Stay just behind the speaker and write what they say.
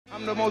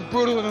I'm the most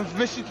brutal and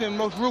vicious and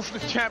most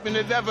ruthless champion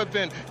there's ever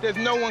been. There's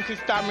no one can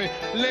stop me.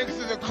 Lennox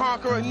is a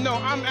conqueror. No,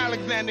 I'm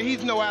Alexander.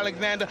 He's no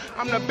Alexander.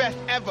 I'm the best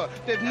ever.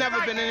 There's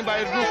never been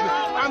anybody as ruthless.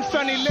 I'm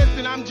Sonny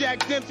Liston. I'm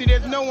Jack Dempsey.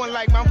 There's no one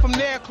like me. I'm from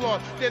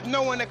Nairclaw. There's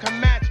no one that can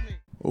match me.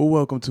 Well,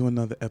 welcome to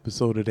another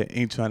episode of the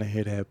Ain't Trying to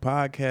Hear That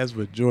podcast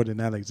with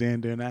Jordan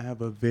Alexander, and I have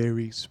a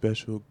very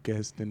special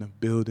guest in the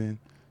building,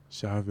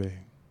 Chave.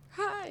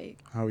 Hi.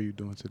 How are you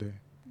doing today?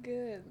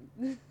 Good.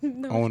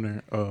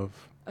 Owner of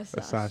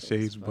Asai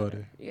Shea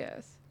Butter.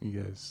 Yes.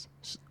 Yes.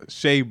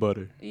 Shea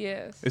Butter.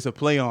 Yes. It's a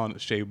play on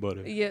Shea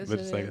Butter. Yes, But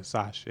it's it like is.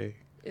 Asai Shea.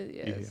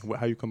 Yes. Yeah.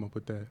 How you come up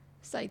with that?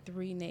 It's like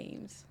 3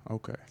 names.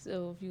 Okay.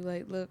 So if you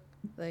look,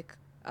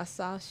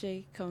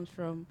 Asashe comes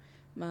from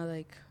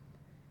my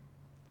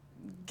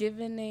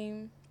given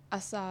name,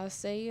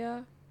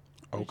 Asaseya,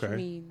 which Okay.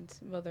 means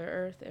Mother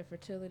Earth and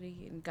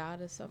fertility and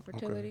goddess of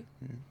fertility.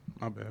 Okay. Yeah.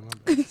 My bad.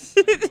 Make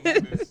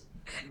it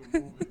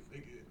more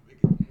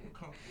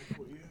comfortable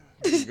for you.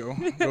 There you go.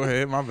 Go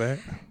ahead. My bad.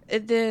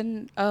 And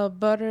then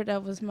Butter,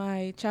 that was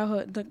my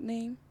childhood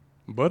nickname.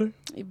 Butter?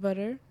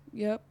 Butter.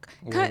 Yep.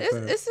 What was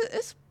that?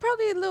 It's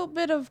probably a little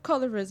bit of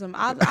colorism.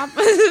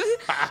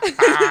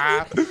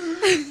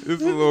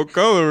 It's a little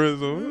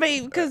colorism.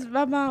 Maybe because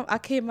my mom, I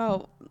came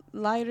out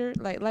lighter,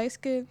 like light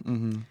skin.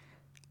 Mm-hmm.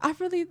 I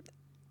really,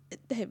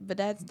 but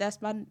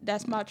that's my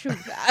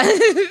truth.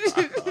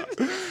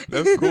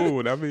 That's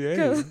cool. I mean,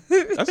 hey,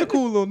 that's a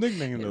cool little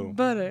nickname though.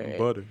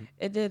 Butter.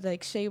 It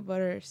did Shea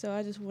Butter, so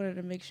I just wanted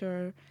to make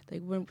sure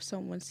when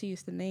someone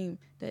sees the name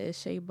that it's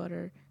Shea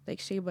Butter,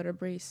 Shea Butter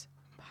Brace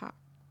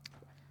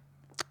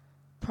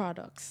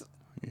products.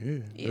 Yeah,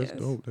 Yes. that's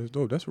dope. That's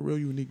dope. That's a real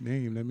unique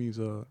name. That means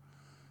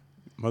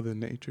Mother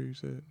Nature. You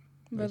said.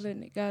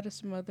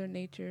 Goddess, Mother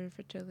Nature,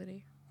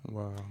 fertility.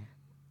 Wow.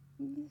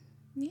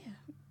 Yeah.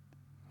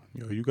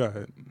 Yo, you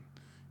got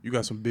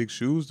some big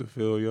shoes to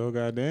fill, yo.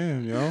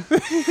 Goddamn, yo.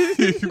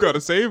 You gotta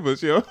save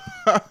us, yo.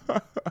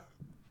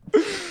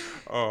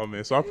 Oh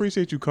man, so I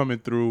appreciate you coming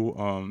through.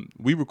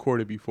 We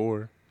recorded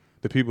before.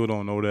 The people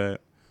don't know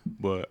that,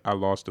 but I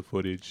lost the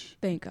footage.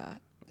 Thank God.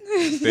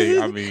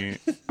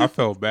 I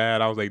felt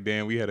bad. I was like,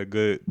 damn, we had a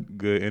good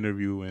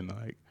interview, and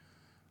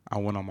I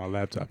went on my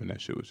laptop and that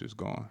shit was just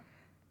gone.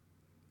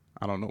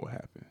 I don't know what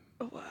happened.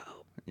 Oh,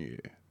 wow. Yeah,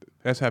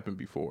 that's happened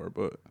before,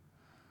 but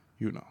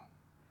you know.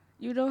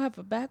 You don't have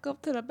a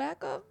backup to the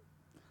backup?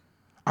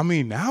 I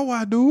mean, now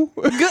I do.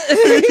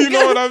 You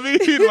know what I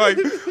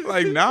mean?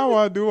 Like now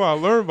I do. I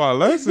learned my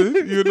lesson,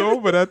 you know,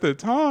 but at the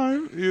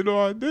time, you know,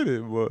 I did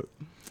it, but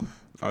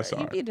I'm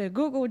sorry. You need a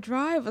Google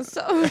Drive or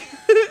something.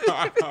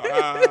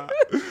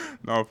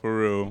 No, for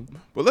real.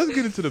 But let's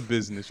get into the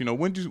business. You know,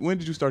 when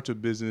did you start your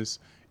business,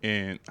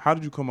 and how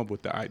did you come up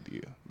with the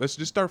idea? Let's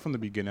just start from the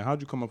beginning. How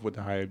did you come up with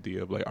the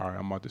idea of all right,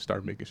 I'm about to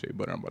start making shea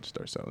butter. I'm about to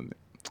start selling it.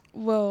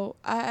 Well,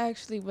 I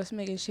actually was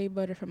making shea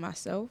butter for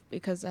myself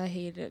because I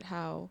hated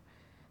I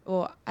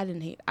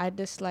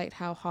disliked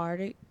how hard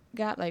it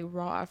got.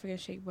 Raw African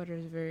shea butter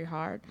is very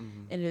hard,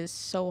 and it is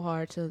so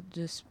hard to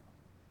just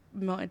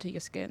melt into your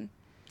skin.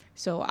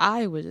 So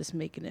I was just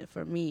making it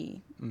for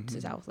me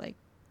since I was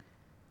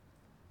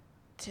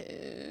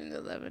 10,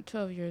 11,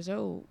 12 years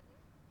old.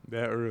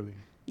 That early?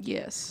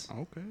 Yes.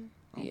 Okay.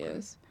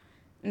 Yes.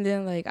 And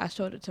then I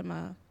showed it to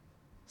my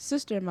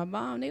sister and my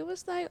mom. They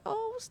was like,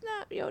 "Oh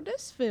snap, yo,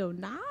 this feel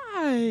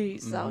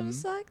nice." I was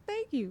just like,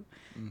 "Thank you."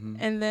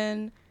 And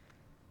then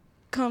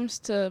comes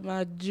to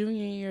my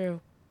junior year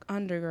of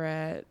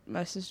undergrad,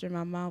 my sister and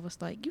my mom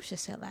was like, "You should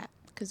sell that,"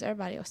 because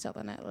everybody was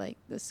selling that.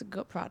 This is a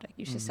good product.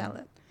 You should sell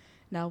it.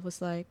 And I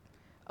was like,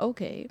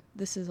 "Okay,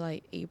 this is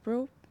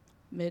April,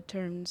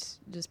 midterms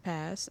just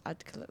passed.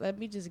 Let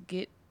me just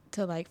get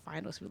to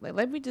finals.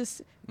 Let me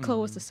just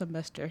close the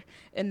semester,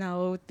 and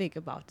I'll think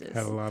about this."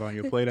 Had a lot on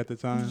your plate at the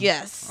time?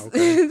 Yes.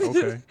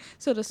 Okay.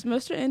 So the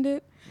semester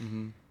ended.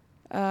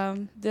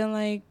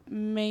 Then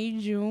May,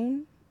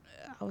 June,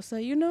 I was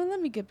like,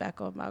 let me get back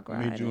on my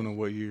grind. May, June of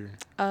what year?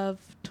 Of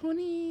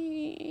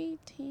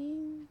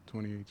 2018.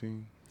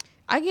 2018.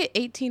 I get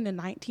 18 to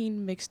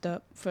 19 mixed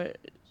up for.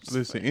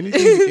 Listen,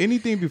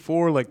 anything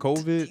before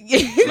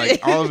COVID,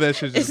 all of that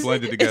shit just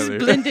blended together.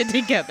 It's blended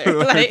together.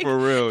 For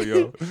real,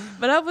 yo.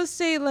 But I would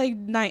say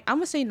I'm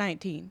gonna say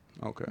 19.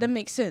 Okay. That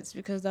makes sense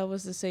because that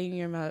was the same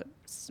year my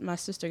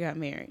sister got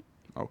married.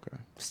 Okay.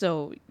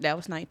 So that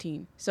was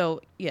 19. So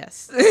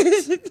yes.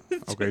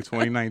 Okay,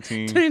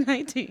 2019.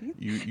 2019.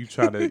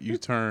 You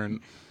turn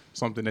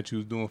something that you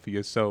was doing for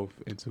yourself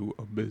into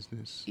a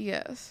business.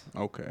 Yes.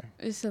 Okay.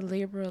 It's a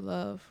labor of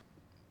love.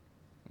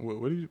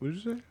 What did you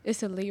say?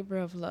 It's a labor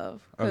of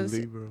love. A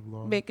labor of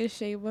love. Making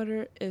shea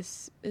butter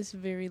is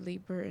very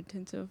labor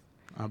intensive.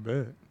 I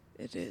bet.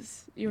 It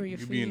is. You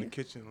be in the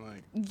kitchen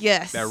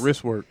yes. that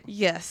wrist work.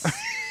 Yes.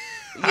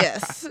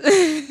 Yes.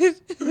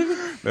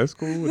 That's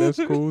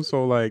cool.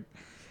 So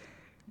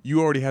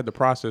you already had the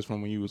process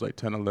from when you was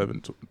 10,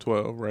 11,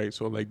 12, right?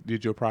 So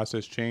did your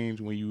process change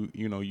when you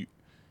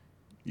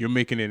You're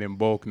making it in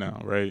bulk now,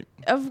 right?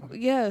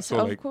 Yes, So,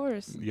 of like,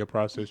 course. Your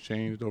process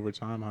changed over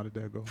time. How did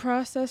that go?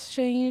 Process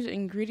change,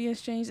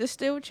 ingredients change. It's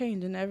still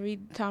changing every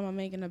time I'm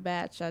making a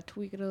batch. I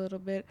tweak it a little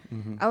bit.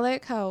 Mm-hmm. I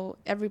like how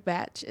every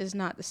batch is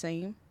not the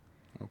same.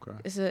 Okay.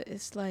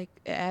 It's like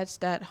it adds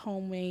that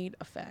homemade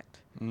effect.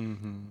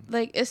 Mm-hmm.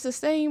 Like it's the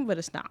same, but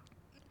it's not.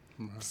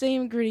 Right.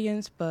 Same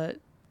ingredients, but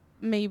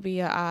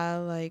maybe I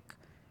like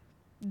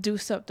do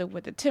something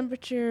with the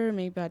temperature.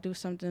 Maybe I do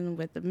something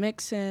with the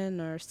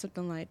mixing or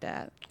something like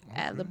that.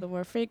 Add a little bit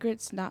more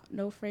fragrance,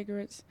 no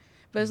fragrance.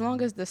 But as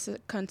long as the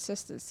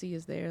consistency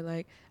is there,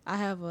 like I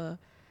have a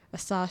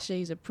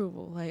sachet's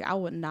approval. Like I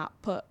would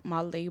not put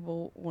my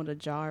label on a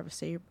jar of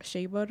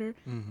shea butter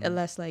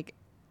unless like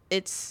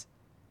it's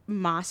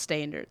my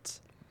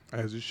standards.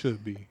 As it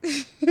should be.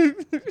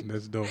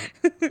 That's dope.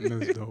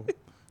 That's dope.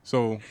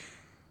 So,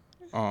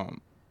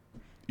 when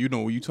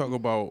you talk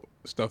about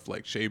stuff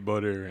like shea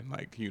butter and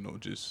like,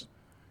 just,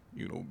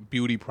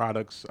 beauty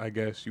products, I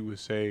guess you would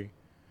say,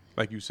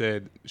 like you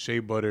said, shea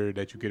butter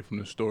that you get from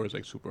the store is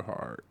like super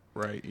hard,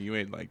 right? And you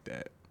ain't like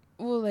that.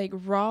 Well, like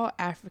raw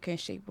African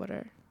shea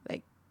butter,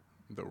 like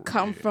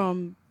Come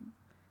from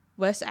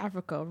West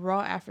Africa.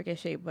 Raw African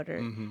shea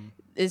butter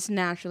is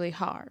naturally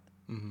hard.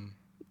 Mm-hmm.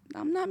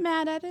 I'm not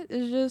mad at it.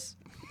 It's just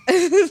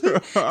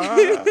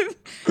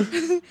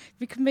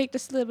we can make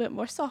this a little bit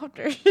more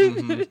softer.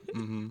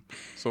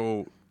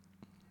 So,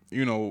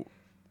 you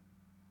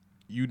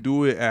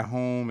do it at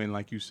home, and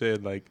like you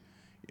said, like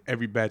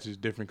every batch is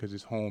different because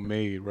it's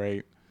homemade,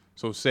 right?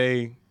 So,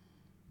 say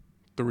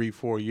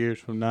 3-4 years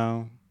from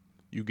now,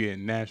 you get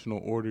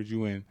national orders.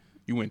 You in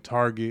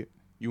Target,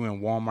 you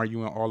in Walmart,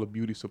 you in all the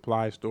beauty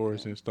supply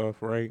stores and stuff,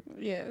 right?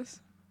 Yes.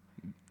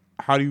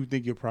 How do you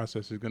think your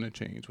process is going to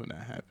change when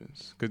that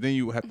happens? Because then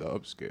you have to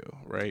upscale,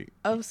 right?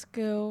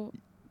 Upscale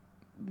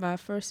my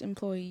first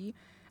employee.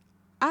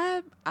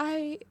 I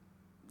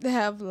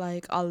have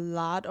like a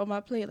lot on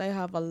my plate. I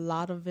have a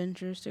lot of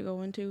ventures to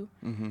go into.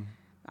 Mm-hmm.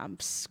 I'm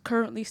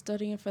currently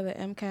studying for the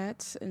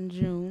MCATs in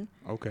June.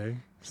 Okay.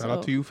 Shout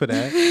out to you for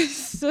that.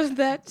 So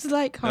that's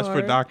like hard.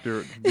 That's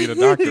for being a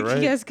doctor,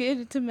 right? Yes, getting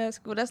into med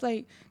school. That's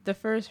like the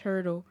first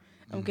hurdle.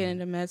 I'm getting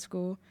into med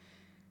school.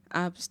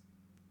 I'm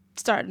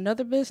starting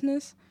another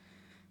business.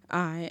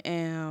 I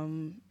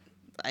am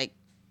like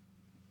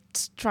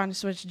trying to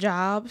switch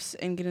jobs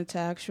and get into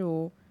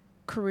actual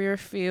career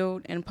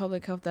field in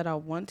public health that I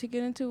want to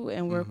get into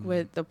and work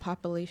with the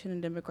population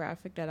and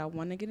demographic that I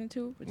want to get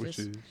into, which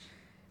is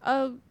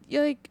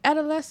like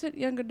adolescent,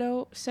 young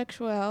adult,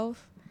 sexual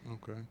health.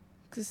 Okay.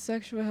 Because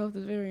sexual health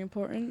is very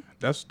important.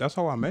 That's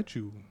how I met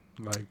you,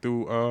 like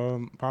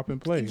through Pop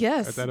and Play.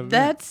 Yes, at that event.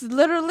 That's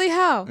literally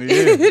how.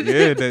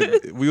 Yeah.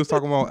 That we was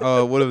talking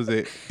about what was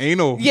it?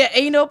 Anal. Yeah,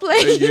 anal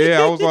play.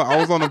 Yeah, I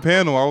was on the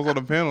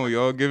panel.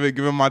 Y'all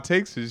giving my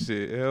takes and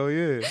shit. Hell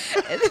yeah.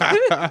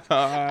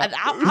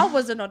 I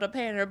wasn't on the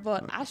panel,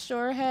 but I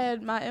sure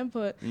had my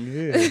input.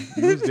 Yeah,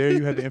 you was there.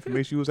 You had the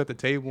information. You was at the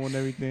table and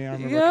everything. I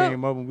remember I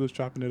came up and we was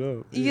chopping it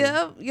up.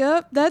 Yeah.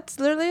 Yep. That's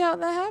literally how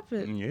that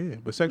happened. Yeah,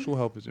 but sexual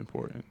health is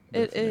important.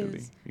 It definitely,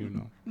 is.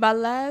 My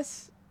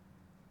last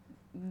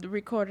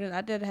recording,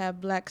 I did have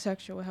Black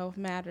Sexual Health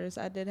Matters.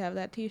 I did have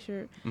that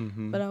T-shirt,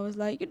 but I was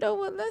like, you know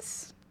what?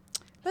 Let's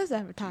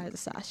advertise the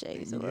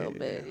sachets a little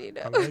bit.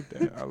 I like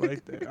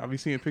that. I be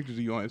seeing pictures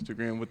of you on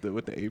Instagram with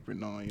the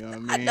apron on. You know what I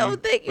mean? I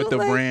don't think with the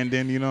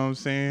branding. You know what I'm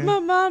saying? My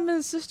mom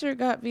and sister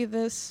got me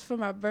this for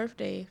my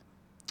birthday,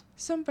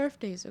 some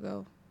birthdays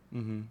ago.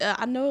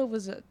 I know it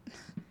was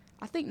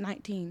I think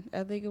 19.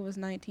 I think it was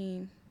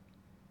 19.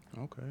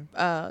 Okay.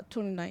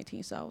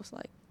 2019. So I was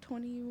like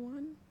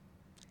 21.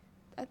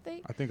 I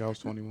think I was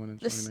 21 in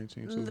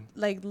 2019 too.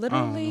 Like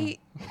literally,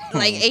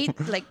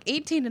 like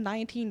 18 to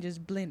 19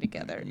 just blend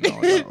together. No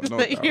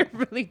Like, it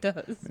really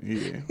does.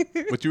 Yeah.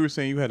 But you were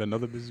saying you had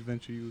another business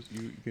venture you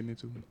getting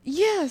into?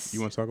 Yes.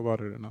 You want to talk about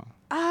it or not?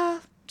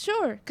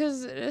 Sure,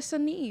 because it's a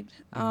need.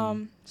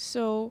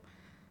 So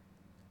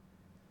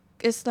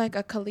it's like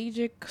a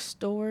collegiate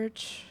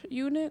storage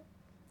unit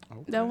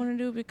that I want to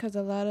do because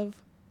a lot of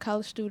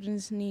college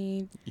students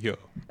need. Yo,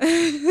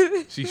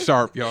 she's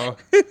sharp, y'all.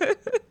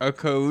 A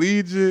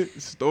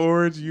collegiate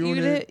storage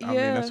unit. Yeah.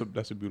 I mean,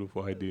 that's a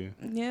beautiful idea.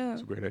 Yeah,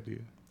 it's a great idea.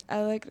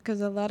 I like it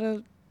because a lot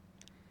of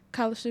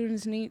college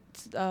students need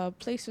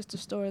places to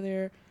store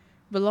their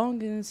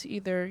belongings,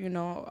 either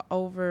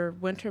over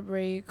winter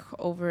break,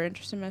 over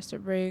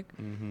intersemester break,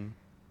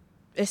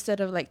 instead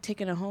of like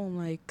taking it home.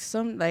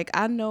 Like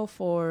I know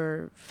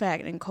for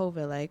fact in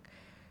COVID, like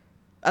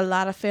a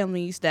lot of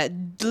families that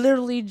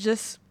literally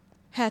just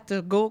had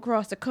to go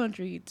across the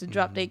country to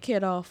drop their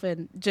kid off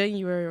in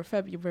January or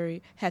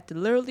February, had to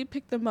literally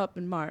pick them up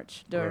in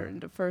March during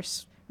the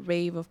first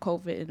wave of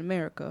COVID in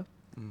America.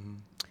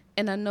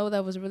 And I know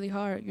that was really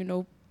hard.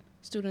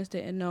 Students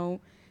didn't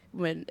know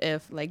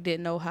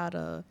didn't know how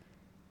to,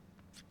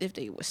 if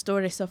they would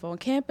store their stuff on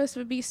campus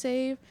would be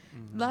safe.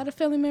 A lot of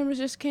family members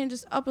just can't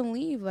just up and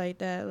leave like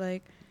that.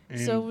 And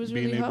so it was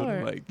really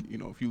hard.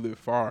 To, if you live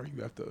far,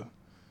 you have to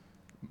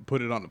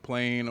put it on the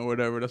plane or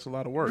whatever. That's a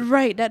lot of work.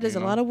 Right, that is you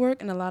a know? lot of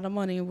work and a lot of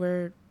money.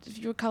 Where if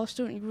you're a college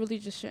student, you really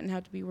just shouldn't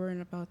have to be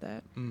worrying about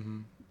that.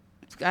 Mm-hmm.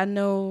 I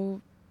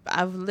know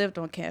I've lived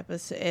on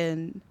campus,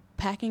 and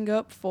packing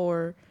up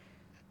for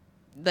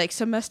like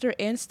semester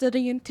and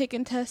studying,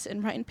 taking tests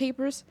and writing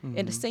papers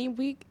in the same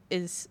week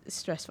is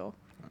stressful.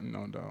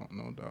 No doubt,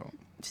 no doubt.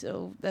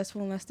 So that's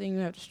one last thing you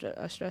have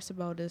to stress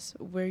about is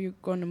where you're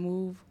going to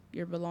move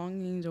your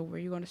belongings or where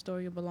you're going to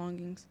store your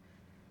belongings.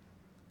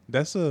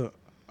 That's a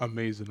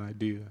amazing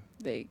idea.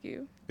 Thank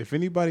you. If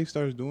anybody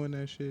starts doing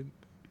that shit,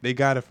 they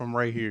got it from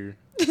right here.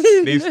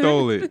 They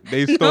stole it.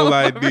 They stole the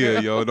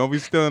idea, yo. Don't be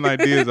stealing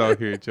ideas out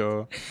here,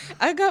 y'all.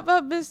 I got my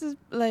business,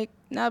 like,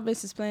 not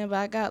business plan, but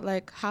I got,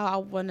 like, how I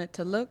want it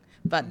to look.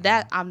 But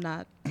that I'm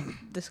not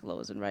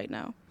disclosing right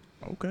now.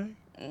 Okay.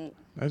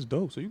 That's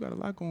dope. So you got a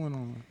lot going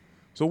on.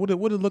 So what it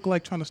look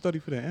like trying to study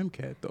for the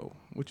MCAT, though?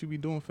 What you be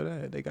doing for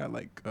that? They got,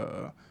 like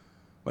a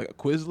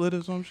Quizlet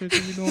or some shit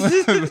you be doing?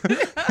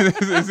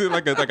 Is it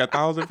like a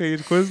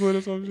 1,000-page Quizlet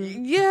or some shit?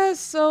 Yeah,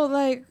 so,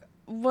 like,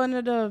 one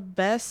of the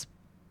best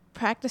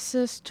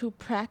practices to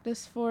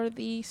practice for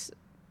these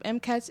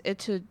MCATs is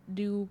to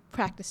do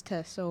practice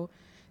tests. So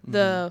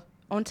the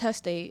on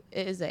test day,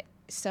 it is a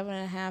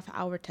 7.5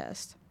 hour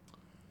test.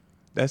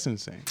 That's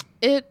insane.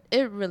 It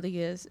really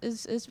is.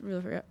 It's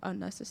really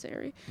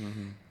unnecessary.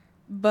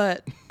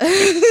 But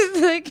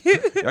like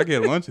I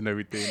get lunch and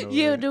everything. Though,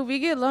 yeah, right? dude, we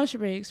get lunch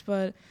breaks,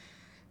 but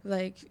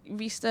like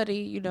we study,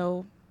 you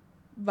know,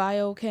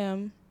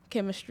 biochem,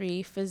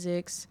 chemistry,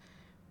 physics,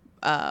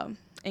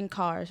 in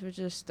cars, which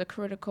is the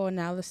critical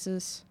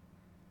analysis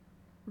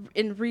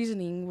in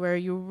reasoning, where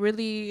you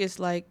really is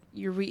like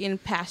you're reading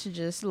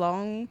passages,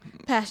 long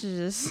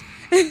passages,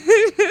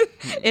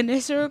 and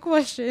answering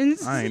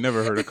questions. I ain't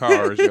never heard of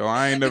cars, yo.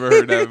 I ain't never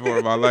heard that before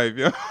in my life,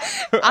 yo.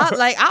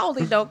 I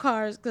only know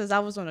cars because I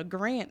was on a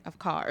grant of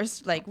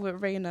cars, like with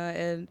Raina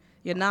and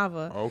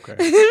Yanava.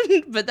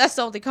 Okay. But that's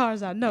the only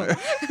cars I know.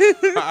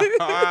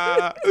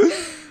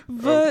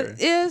 But Okay.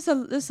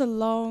 it's a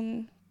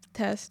long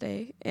test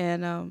day,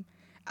 and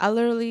I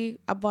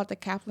bought the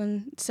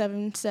Kaplan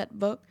 7-set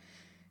book,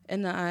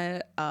 and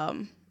I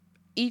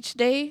each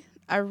day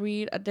I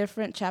read a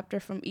different chapter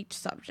from each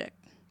subject.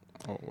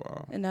 Oh,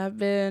 wow. And I've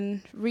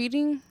been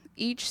reading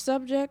each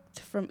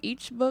subject from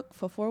each book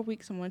for 4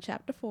 weeks. I'm on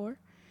chapter 4.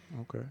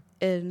 Okay.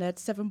 And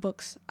that's 7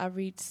 books. I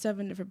read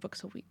 7 different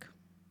books a week.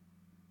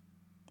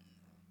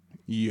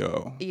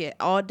 Yo. Yeah,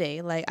 all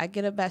day. Like, I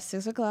get up at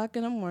 6 o'clock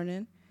in the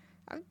morning.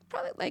 I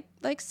probably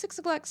like 6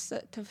 o'clock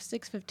to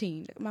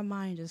 6:15. My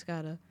mind just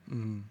gotta.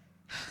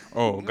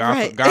 Oh,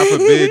 Right. God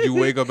forbid you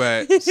wake up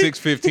at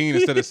 6:15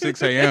 instead of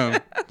 6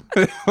 a.m.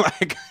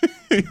 Like,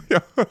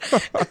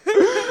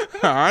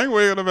 I ain't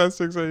waking up at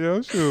 6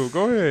 a.m. Shoot,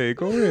 go ahead.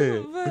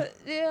 But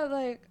yeah,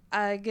 like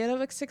I get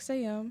up at 6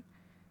 a.m.,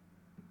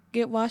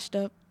 get washed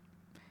up,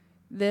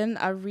 then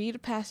I read a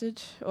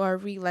passage or I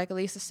read like at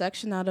least a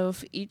section out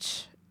of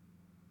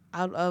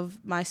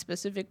my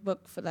specific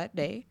book for that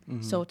day.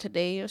 So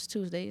today is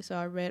Tuesday, so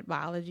I read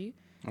biology,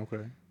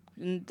 Okay.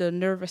 and the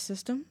nervous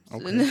system.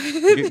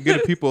 Okay.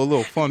 Give people a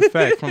little fun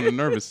fact from the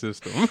nervous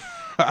system.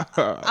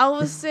 I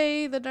would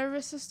say the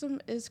nervous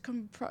system is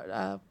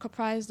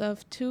comprised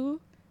of 2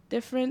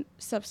 different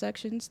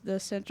subsections: the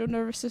central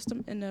nervous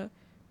system and the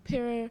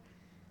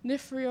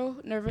peripheral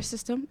nervous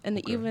system,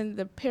 and even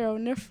the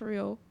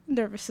peripheral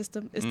nervous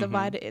system is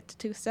divided into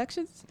 2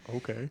 sections.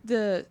 Okay.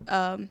 The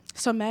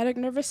somatic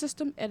nervous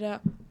system and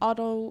the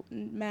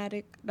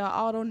autonomic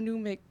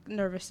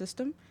nervous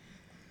system.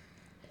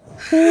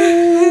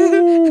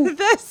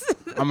 That's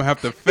I'm gonna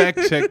have to fact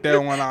check that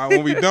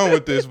when we done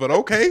with this, but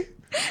okay.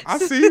 I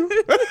see you.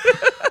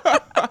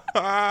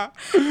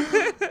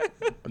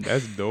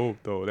 That's dope,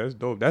 though. That's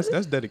dope.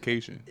 That's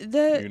dedication.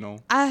 You know.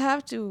 I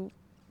have to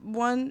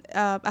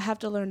I have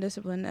to learn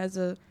discipline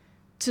to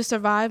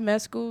survive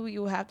med school.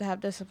 You have to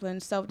have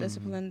discipline,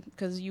 self-discipline,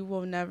 because you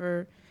will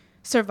never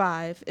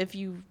survive if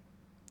you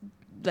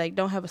like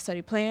don't have a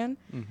study plan.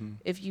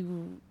 If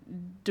you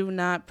do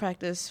not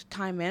practice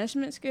time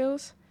management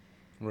skills.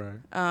 Right.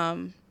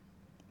 And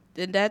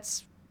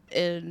that's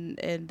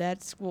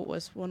what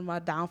was one of my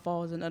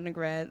downfalls in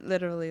undergrad.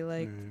 Literally,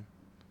 like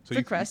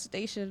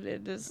procrastination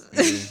and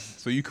just.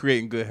 So you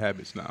creating good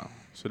habits now,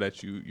 so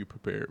that you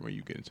prepare when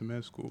you get into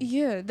med school.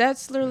 Yeah,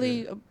 that's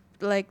literally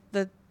like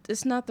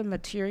it's not the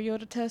material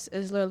to test.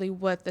 It's literally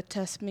what the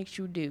test makes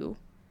you do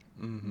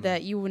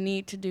that you will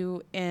need to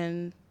do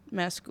in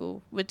med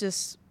school, which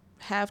is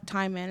have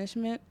time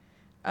management,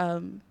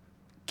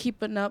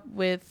 keeping up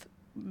with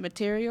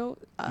material.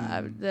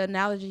 The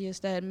analogy is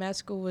that med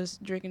school was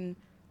drinking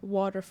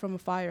water from a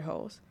fire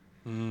hose.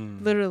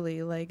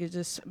 Literally, like it's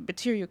just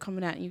material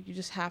coming at you. You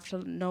just have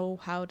to know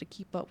how to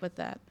keep up with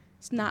that.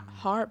 It's not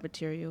hard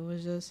material.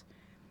 It's just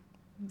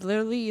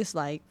literally it's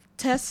like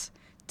test.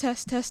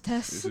 It's just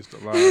a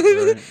lot,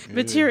 right?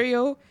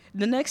 Material.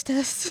 The next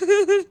test.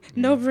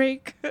 No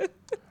break.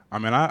 I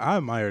mean, I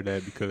admire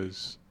that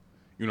because,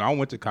 you know, I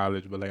went to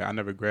college, but like I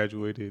never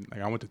graduated.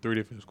 Like I went to 3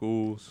 different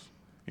schools.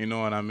 You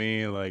know what I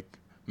mean? Like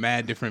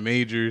mad different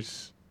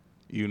majors.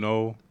 you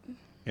know,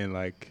 and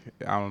like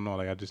I don't know,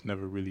 like I just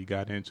never really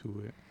got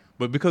into it.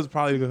 But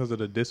probably because of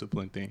the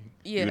discipline thing,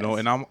 you know,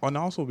 Yes. and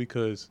also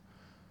because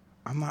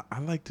I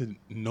like to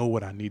know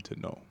what I need to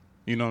know.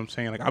 You know what I'm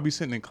saying? Like I'll be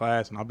sitting in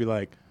class and I'll be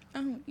like, I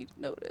don't need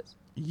to know this.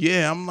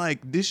 yeah, I'm like,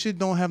 this shit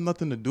don't have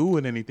nothing to do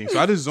with anything. So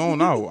I just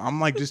zone out. I'm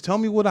like, just tell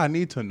me what I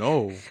need to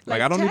know.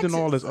 Like I don't need to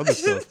know all this other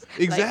stuff.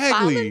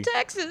 Exactly. Like filing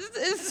taxes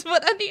is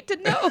what I need to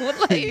know.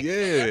 Like,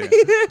 Yeah.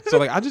 So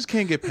like I just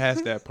can't get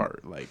past that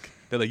part. Like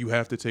they're like, you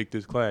have to take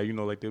this class. You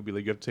know, like they'll be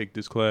like, you have to take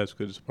this class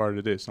because it's part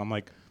of this. I'm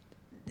like,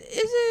 is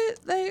it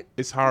like,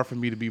 it's hard for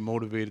me to be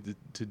motivated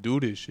to do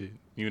this shit,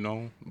 you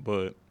know?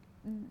 But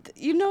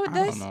you know, I don't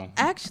that's know.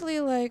 actually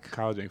like,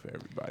 college ain't for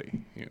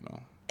everybody, you know.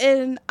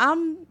 and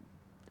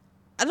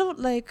I don't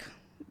like,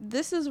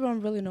 this is what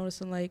I'm really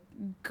noticing. Like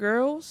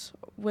girls,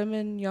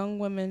 women, young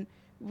women,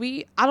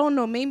 I don't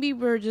know, maybe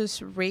we're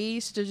just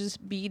raised to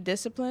just be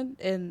disciplined,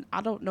 and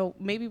I don't know,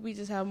 maybe we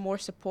just have more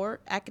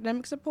support,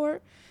 academic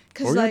support.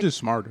 Cause Or like, you're just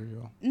smarter,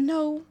 yo.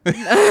 no,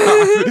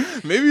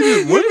 Maybe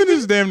women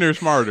is damn near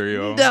smarter,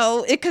 yo.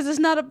 no, because it's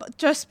not about,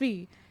 trust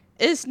me,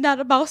 it's not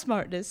about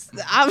smartness.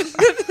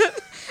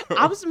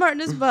 I'm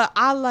smartness, but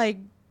I like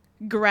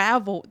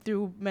graveled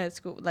through med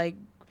school, like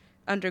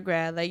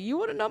undergrad. Like, you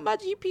want to know my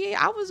GPA?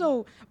 I was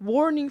on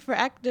warning for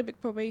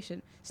academic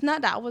probation. It's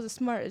not that I wasn't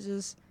smart. It's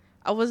just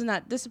I was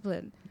not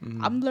disciplined.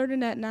 Mm-hmm. I'm learning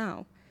that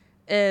now.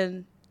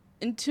 And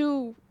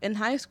in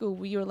high school,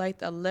 we were like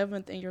the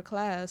 11th in your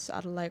class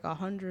out of like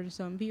 100 and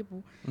some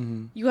people.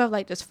 Mm-hmm. You have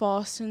like this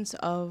false sense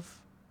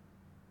of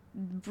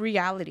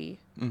reality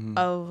Mm-hmm.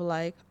 of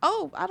like,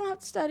 oh, I don't have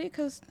to study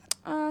because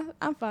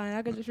I'm fine.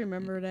 I can just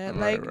remember that.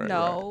 Right, Like,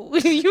 no,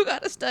 you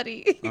got to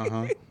study.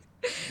 Uh-huh.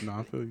 No,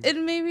 I feel you.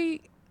 And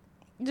maybe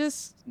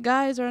just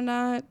guys are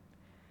not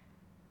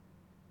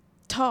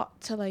taught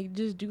to like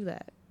just do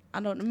that. I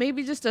don't know.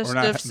 Maybe just the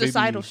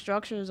societal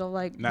structures of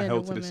like not men held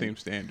and to women. the same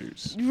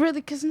standards. Really,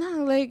 because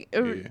now like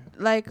Yeah.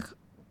 like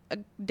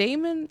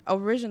Damon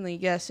originally,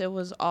 yes, it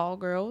was all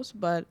girls,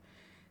 but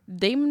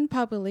Damon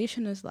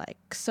population is like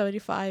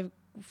 75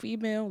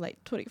 female,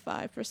 like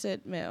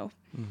 25% male.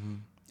 Mm-hmm.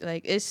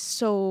 Like it's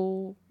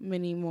so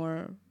many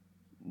more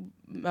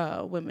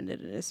women than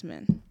it is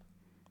men.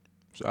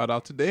 Shout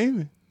out to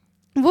Damon.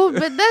 Well,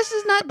 but that's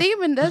just not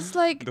Damon. That's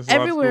like That's a lot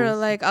of everywhere. schools.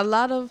 Like a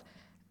lot of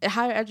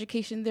higher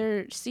education,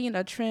 they're seeing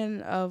a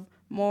trend of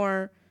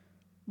more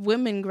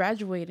women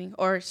graduating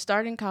or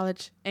starting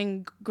college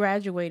and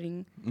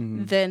graduating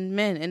than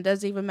men. And it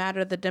doesn't even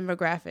matter the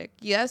demographic.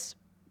 Yes,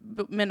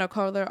 men of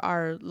color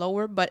are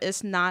lower, but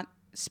it's not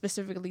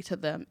specifically to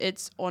them.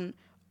 It's on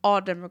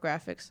all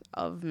demographics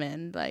of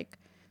men. Like,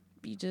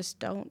 you just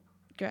don't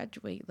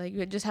graduate. Like,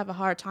 you just have a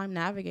hard time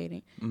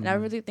navigating. And I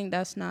really think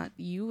that's not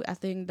you. I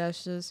think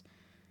that's just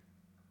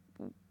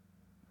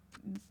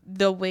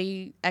the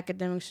way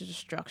academics is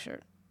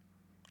structured.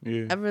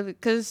 Yeah. I really,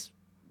 because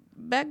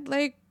back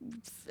like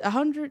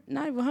 100,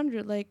 not even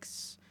 100, like,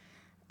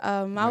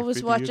 I Like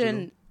was 50 years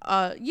watching,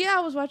 I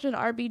was watching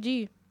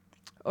RBG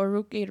or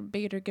Ruth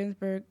Bader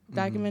Ginsburg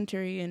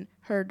documentary, and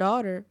her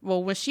daughter,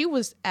 well, when she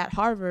was at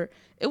Harvard,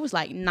 it was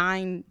like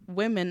 9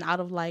 women out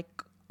of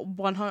like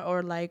 100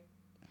 or like,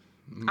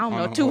 I don't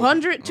know,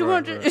 200,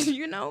 Right.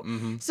 you know?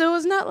 So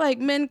it's not like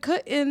men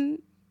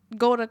couldn't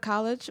go to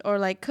college or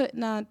like could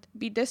not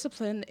be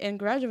disciplined and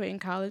graduate in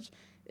college.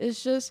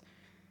 It's just,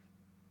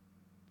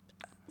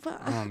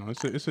 I don't know.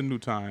 It's a new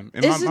time.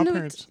 And it's my a new,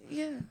 parents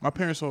yeah. my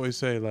parents always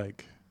say,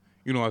 like,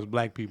 you know, as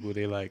black people,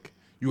 they like,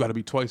 you gotta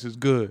be twice as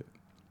good.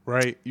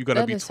 Right? You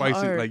gotta That be is twice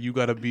as, hard. like, you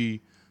gotta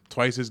be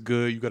twice as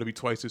good, you gotta be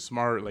twice as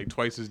smart, like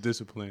twice as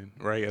disciplined,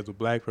 right? As a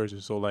black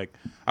person. So like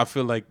I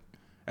feel like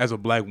as a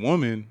black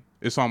woman,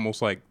 it's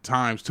almost like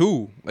times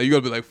 2. Like you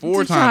gotta be like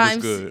 4 times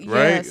as good,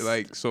 right? yes.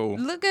 Like, so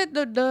Look at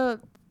the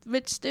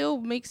which still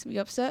makes me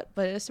upset,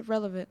 but it's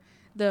irrelevant.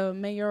 The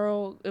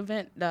mayoral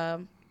event,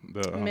 the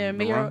the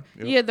mayoral, run,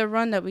 yep. yeah, the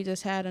run that we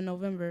just had in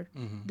November.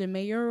 The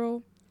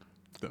mayoral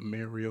The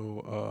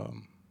Mario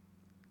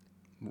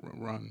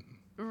run.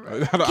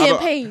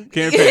 campaign.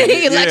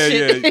 Campaign.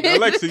 Election. Yeah.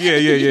 Election.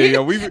 Yeah.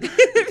 We,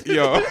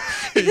 yo,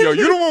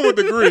 you the one with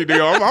the green,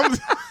 yo.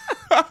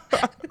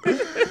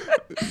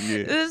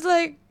 Yeah. It's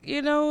like,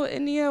 you know,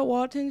 Nia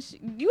Walton.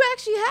 You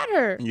actually had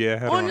her. Yeah, I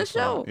had her on the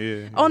show. show.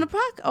 Yeah.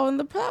 On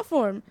the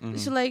platform.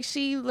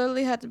 She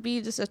literally had to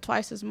be just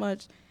twice as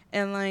much,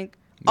 and like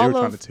They were all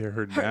trying of to tear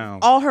her down.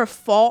 all her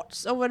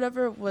faults or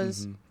whatever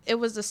was it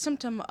was a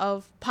symptom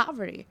of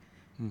poverty.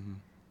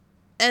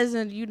 As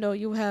in, you know,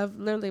 you have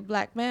literally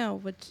black male,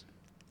 which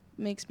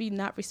makes me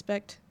not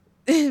respect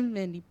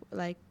many,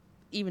 like,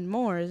 even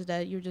more, is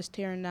that you're just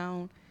tearing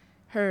down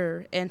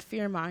her and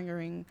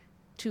fear-mongering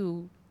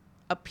to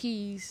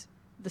appease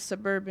the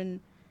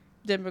suburban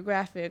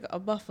demographic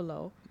of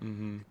Buffalo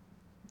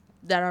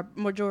that are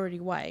majority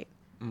white.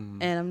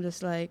 And I'm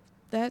just like,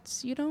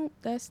 this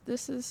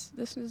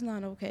is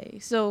not okay.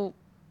 So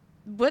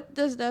what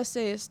does that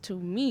say is to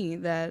me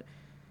that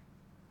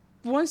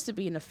wants to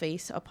be in the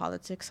face of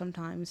politics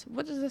sometimes,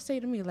 what does it say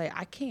to me? Like,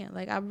 I can't.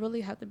 Like, I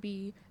really have to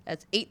be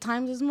as 8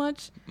 times as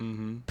much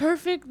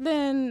perfect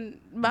than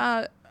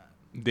my.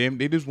 Damn,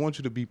 they just want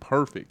you to be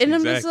perfect. And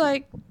I'm just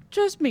like,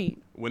 trust me.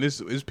 When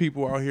it's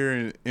people out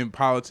here in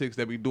politics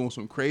that be doing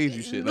some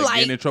crazy shit, like, Like,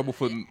 getting in trouble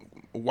for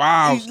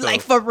wild stuff.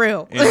 Like, for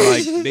real. And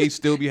like they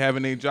still be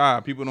having their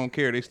job. People don't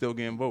care. They still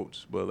getting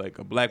votes. But like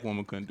a black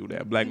woman couldn't do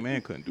that. A black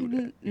man couldn't do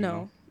that. You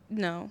know?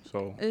 No.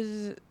 So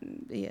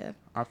yeah.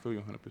 I feel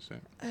you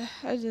 100%.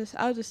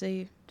 I'll just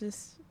say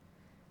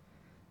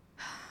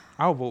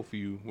I'll vote for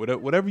you.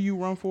 Whatever you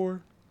run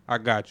for, I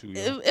got you.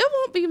 Yo. it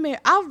won't be mayor.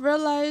 I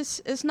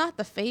realize it's not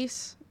the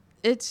face.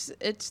 It's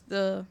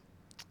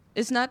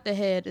not the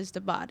head. It's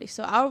the body.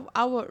 So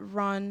I would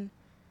run.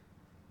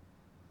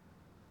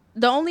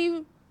 The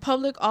only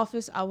public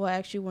office I would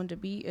actually want to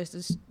be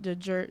is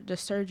the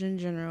Surgeon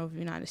General of the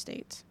United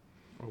States.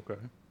 Okay.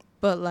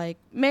 But like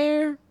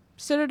mayor,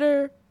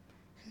 senator,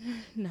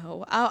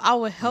 no. I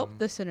would help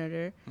the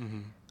senator.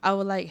 I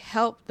would like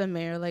help the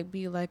mayor, like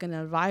be like an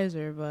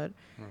advisor. But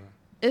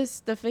it's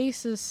the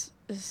face it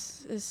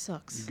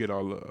sucks. You get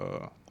all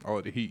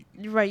the heat.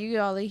 Right, you get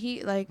all the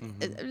heat. Like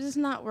it's just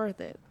not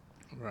worth it.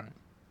 Right.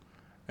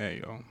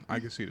 Hey yo, I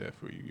can see that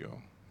for you, yo.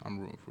 I'm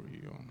rooting for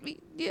you, yo.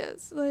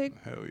 Yes, like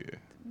Hell yeah.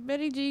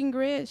 Betty Jean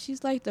Grant,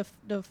 she's like the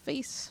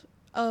face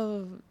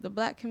of the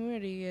black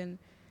community, and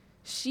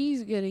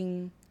she's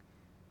getting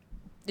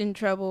in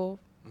trouble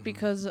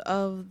because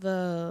of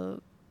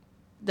the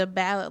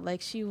ballot.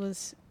 Like she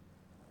was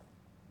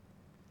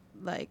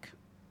like,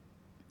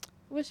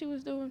 what she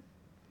was doing?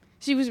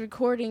 She was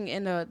recording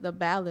in the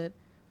ballot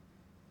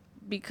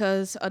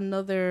because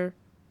another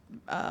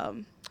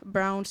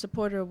Brown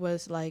supporter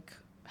was like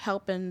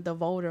helping the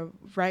voter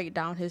write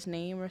down his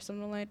name or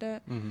something like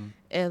that,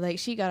 and like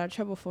she got in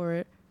trouble for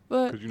it.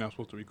 But because you're not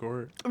supposed to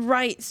record.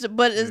 Right, so,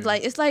 but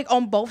it's like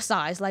on both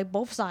sides. Like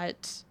both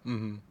sides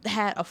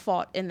had a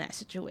fault in that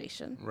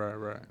situation.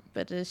 Right.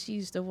 But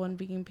she's the one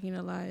being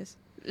penalized.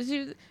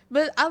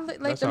 But I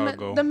like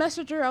the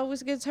messenger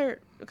always gets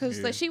hurt because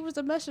like she was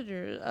the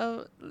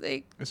messenger.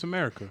 Like it's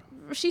America.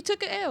 She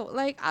took an L.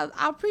 Like I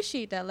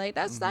appreciate that. Like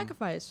that's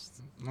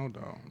sacrifice. No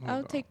doubt.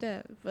 I'll take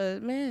that.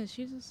 But man,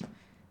 she's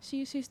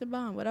the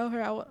bomb. Without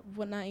her, I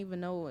would not even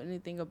know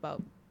anything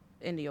about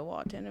India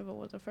Walton if it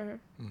wasn't for her.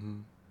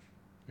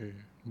 Yeah.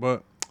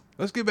 But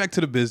let's get back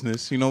to the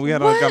business. You know, we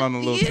got on a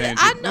little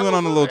tangent. We went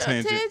on a little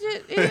tangent.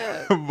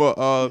 Yeah.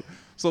 But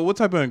so what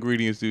type of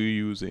ingredients do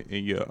you use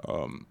in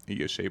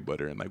your shea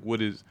butter? And like,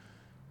 what is,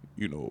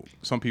 you know,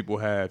 some people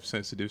have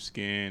sensitive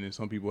skin and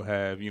some people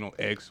have, you know,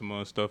 eczema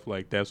and stuff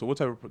like that. So what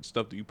type of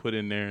stuff do you put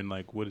in there, and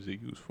like, what is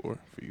it used for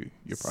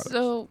your products?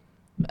 So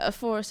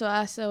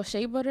I sell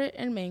shea butter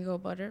and mango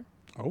butter.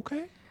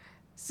 Okay.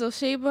 So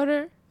shea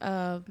butter,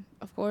 of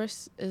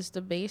course, is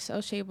the base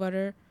of shea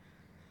butter.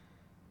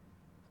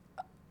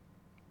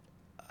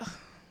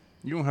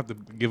 You don't have to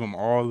give them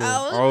all of the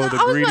ingredients.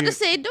 I was about to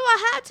say, do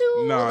I have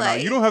to? No,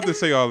 you don't have to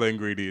say all the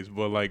ingredients,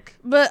 but like.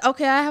 But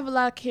okay, I have a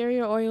lot of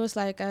carrier oils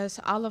like as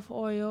olive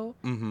oil,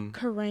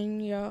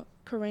 Carenha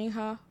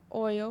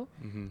oil.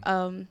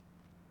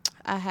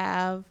 I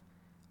have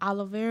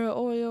aloe vera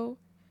oil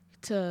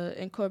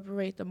to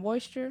incorporate the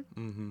moisture,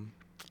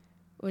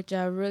 which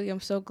I really am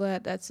so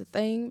glad that's a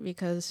thing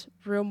because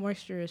real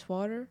moisture is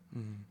water,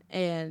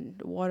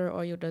 and water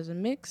oil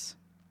doesn't mix.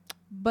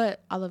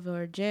 But aloe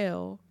vera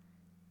gel,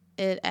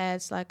 it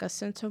adds like a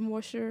sense of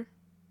moisture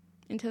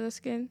into the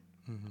skin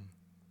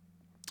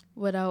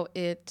without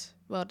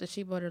the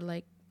shea butter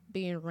like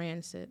being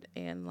rancid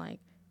and like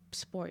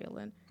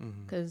spoiling.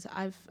 Because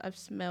I've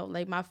smelled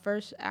like my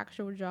first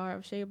actual jar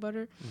of shea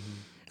butter.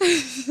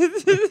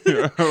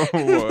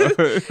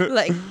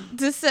 Like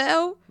to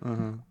sell.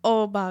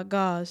 Oh my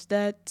gosh,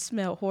 that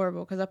smelled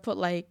horrible because I put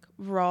like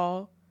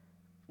raw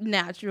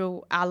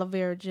natural aloe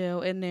vera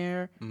gel in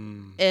there.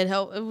 It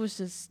helped. It was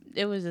just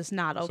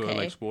not okay. So it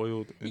like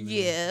spoiled.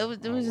 Yeah,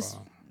 it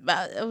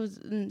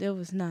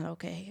was not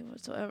okay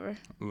whatsoever.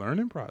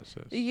 Learning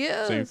process.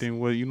 Yeah. Same thing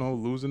with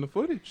losing the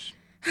footage.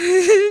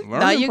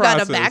 Now you got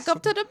to back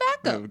up to the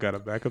backup. You got to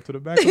back up to the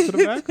backup to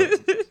the backup.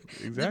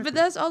 Exactly. But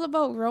that's all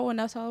about growing.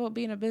 That's all about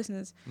being a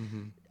business.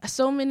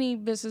 So many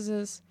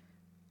businesses,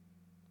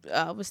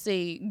 I would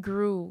say,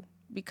 grew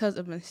because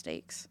of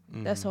mistakes.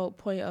 That's the whole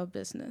point of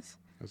business.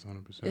 That's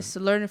 100%. It's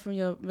learning from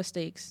your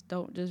mistakes.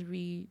 Don't just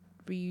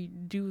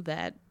redo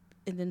that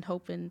and then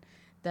hoping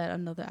that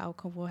another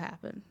outcome will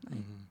happen.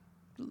 Like,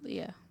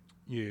 yeah.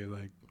 Yeah,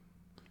 like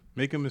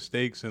making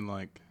mistakes and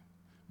like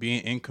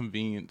being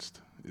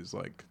inconvenienced is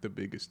like the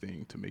biggest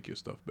thing to make your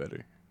stuff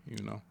better,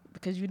 you know?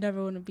 Because you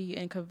never want to be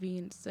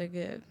inconvenienced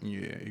again.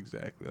 Yeah,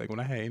 exactly. Like when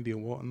I had India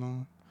Walton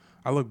on,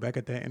 I look back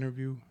at that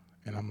interview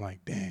and I'm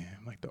like,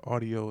 damn, like the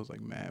audio is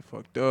like mad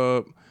fucked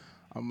up.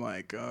 I'm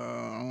like,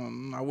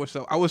 I wish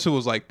it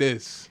was like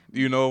this,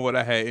 you know, what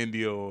I had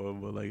India on,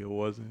 but like it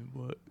wasn't.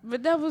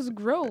 But that was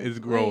growth. It's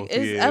growth. Like,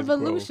 it's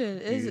evolution.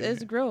 Growth.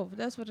 It's growth.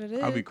 That's what it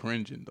is. I'll be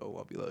cringing though.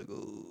 I'll be like,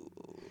 ooh.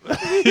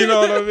 You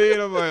know what I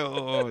mean? I'm like,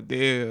 oh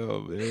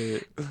damn,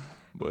 man.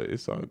 But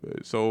it's all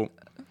good. So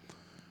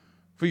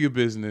for your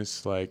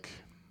business, like,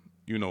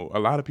 you know, a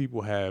lot of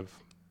people have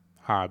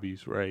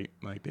hobbies, right?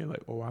 Like they're like,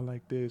 oh, I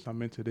like this,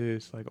 I'm into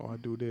this, like, oh, I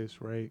do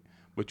this, right?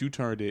 But you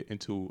turned it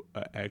into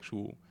an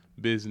actual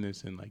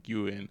business, and like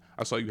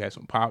I saw you had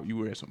you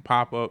were at some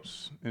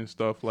pop-ups and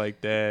stuff like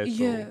that. So,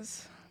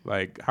 Yes.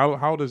 like,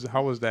 how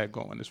is that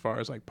going as far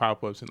as like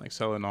pop-ups and like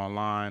selling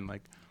online?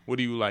 Like, what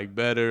do you like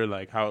better?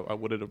 Like,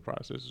 what are the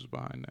processes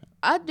behind that?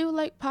 I do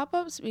like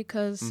pop-ups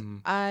because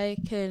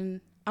Mm-hmm.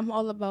 I'm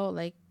all about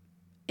like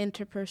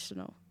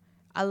interpersonal.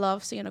 I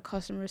love seeing the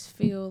customers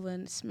feel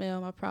and smell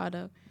my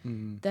product.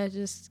 Mm-hmm. That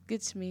just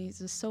gets me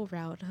just so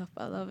riled up.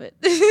 I love it.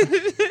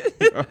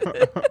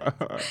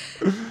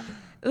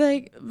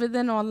 Like, but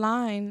then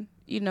online,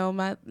 you know,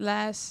 my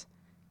last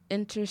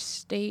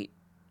interstate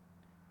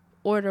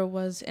order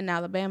was in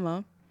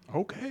Alabama.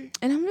 Okay,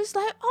 And I'm just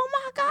like, oh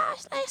my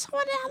gosh, like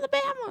someone in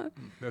Alabama.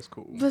 that's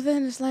cool. But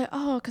then it's like,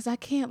 oh, because I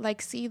can't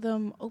like see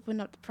them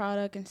open up the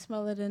product and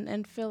smell it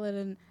and feel it.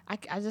 And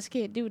I just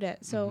can't do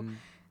that. So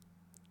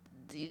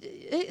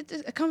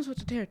it comes with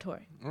the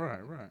territory.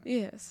 Right.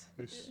 Yes.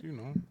 It's, you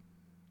know,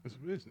 it's a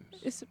business.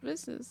 It's a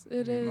business.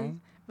 It You is. know?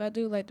 But I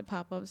do like the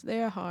pop-ups.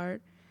 They're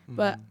hard.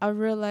 But I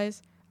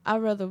realize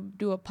I'd rather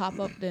do a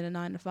pop-up than a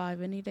 9 to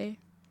 5 any day.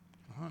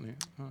 100%.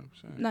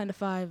 9 to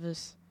 5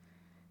 is...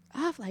 I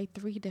have like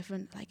 3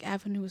 different like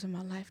avenues in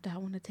my life that I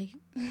want to take.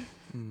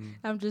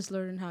 I'm just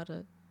learning how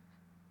to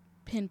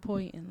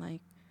pinpoint and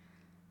like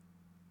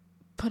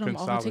put them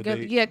all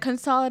together. Yeah,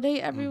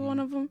 consolidate every one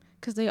of them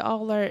because they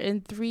all are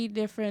in 3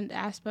 different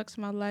aspects of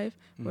my life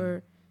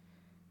where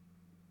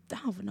I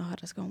don't even know how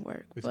that's gonna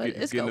work. It's but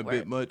it's getting a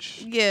bit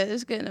much. Yeah,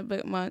 it's getting a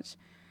bit much.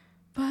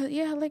 But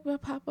yeah, I like my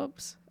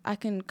pop-ups. I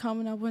can come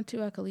when I want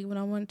to. I can leave when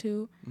I want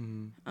to.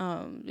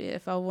 Yeah,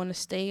 if I want to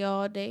stay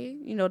all day,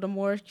 you know, the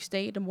more you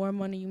stay, the more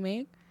money you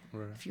make.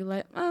 Right. If you're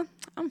like,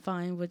 I'm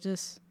fine with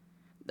just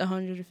the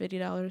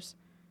 $150.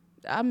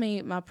 I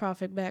made my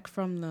profit back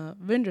from the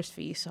vendor's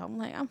fee, so I'm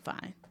like, I'm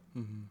fine.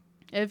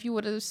 If you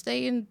would have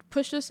stayed and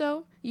pushed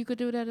yourself, you could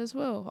do that as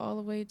well, all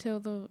the way till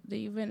the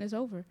event is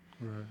over.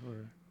 Right.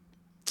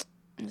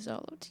 It's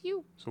all up to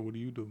you. So what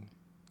do?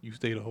 You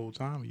stay the whole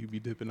time, or you be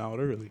dipping out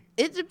early?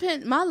 It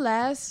depends.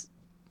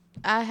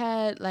 I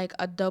had like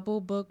a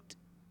double booked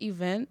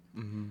event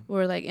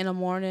where like in the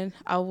morning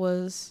I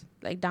was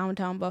like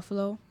downtown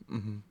Buffalo.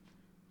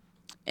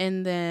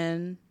 And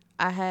then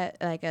I had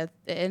like it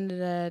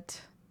ended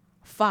at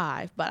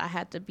 5, but I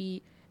had to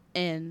be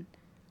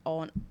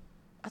on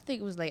I think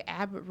it was like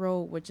Abbott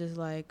Road, which is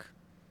like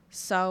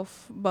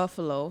South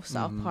Buffalo,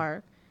 South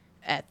Park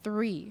at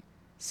 3.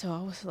 So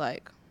I was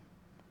like,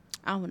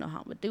 I don't know how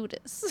I'm gonna do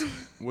this.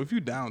 Well, if you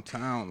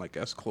downtown, like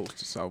that's close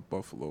to South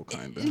Buffalo,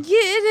 kind of. Yeah,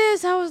 it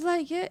is. I was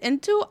like, yeah.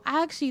 And 2,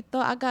 I actually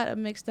thought I got it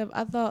mixed up.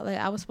 I thought like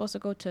I was supposed to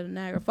go to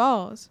Niagara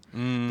Falls,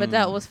 but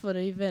that was for the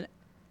event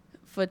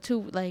for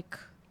 2. Like,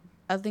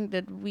 I think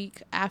the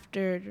week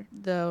after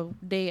the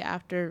day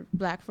after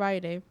Black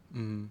Friday,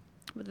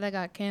 but that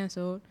got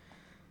canceled.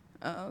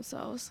 So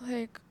I was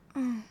like,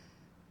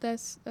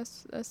 that's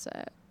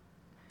sad.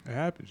 It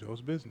happens, yo.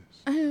 It's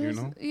business. You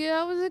know.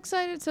 Yeah, I was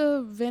excited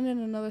to vent in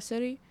another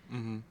city.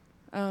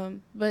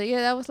 But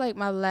yeah, that was like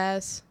my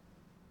last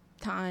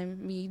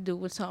time me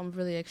doing something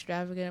really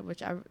extravagant,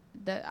 which I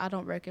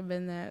don't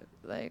recommend that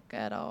like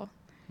at all.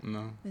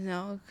 No. You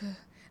know,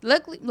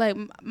 luckily like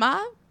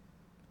my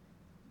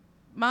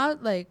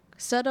like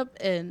setup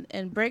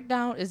and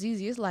breakdown is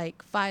easy. It's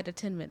like 5 to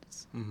 10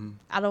 minutes.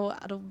 I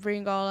don't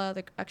bring all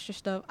the extra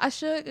stuff. I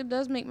should. It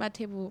does make my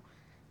table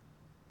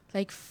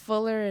like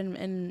fuller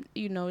and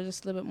you know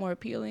just a little bit more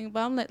appealing.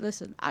 But I'm like,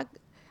 listen, I'm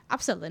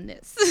selling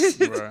this.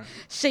 Right.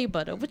 Shea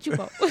butter. What you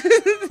want? No,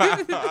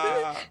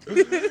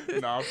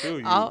 I feel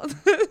you.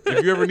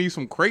 If you ever need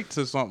some crates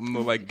or something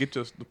to like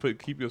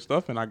keep your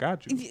stuff in, I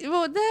got you.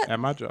 Well, that At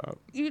my job.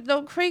 you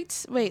know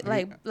crates. Wait,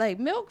 like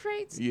milk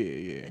crates?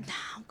 Yeah. Nah,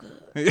 I'm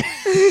good.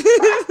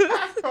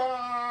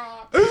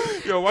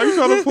 Yo, why you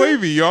trying to play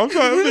me? Yo,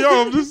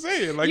 I'm just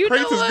saying. Like, You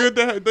crates know is what? good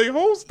to they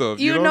hold stuff.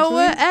 You know know what?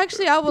 what? I'm saying?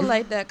 Actually, I would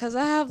like that because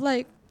I have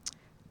like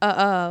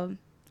a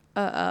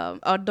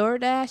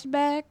DoorDash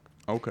bag.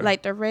 Okay.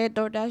 Like the red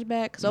DoorDash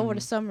bag. Because over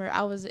the summer,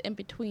 I was in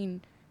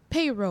between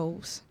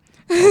payrolls.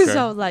 Okay.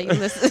 So I was like,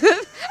 listen,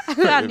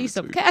 I need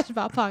some cash in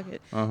my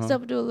pocket. So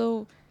I'm do a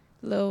little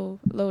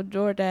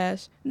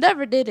DoorDash.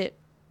 Never did it.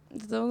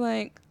 So I'm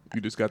like,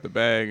 You just got the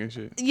bag and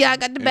shit. yeah, I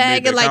got the And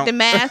bag made and the like account. the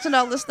mask and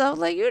all the stuff.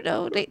 Like, you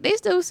know, they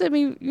still send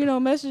me, you know,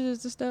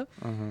 messages and stuff.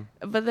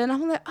 But then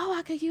I'm like, oh,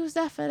 I could use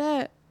that for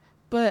that.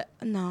 But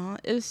no,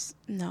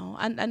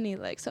 I need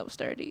like something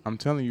sturdy. I'm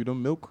telling you,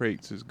 them milk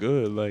crates is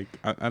good. Like,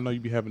 I know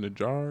you be having the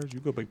jars. You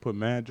could like put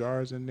mad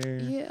jars in there.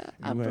 Yeah,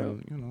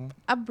 You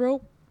I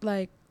broke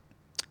like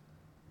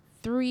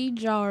 3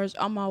 jars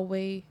on my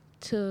way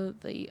to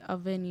a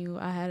venue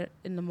I had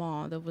in the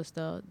mall. That was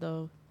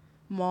the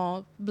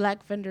mall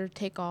Black Vendor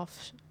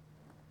Takeoff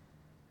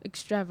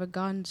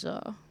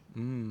Extravaganza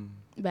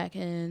back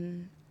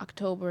in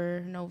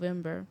October,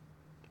 November.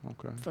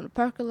 Okay. From the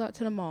parking lot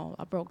to the mall,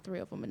 I broke 3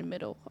 of them in the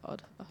middle of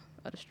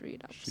the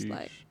street. I was Sheesh.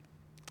 like,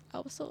 I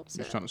was so You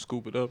upset. trying to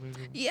scoop it up? And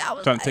Yeah, I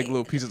was trying like, to take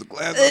little pieces of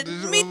glass. Out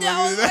this me too.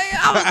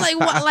 I was like,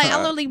 what? Like, I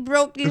literally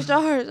broke these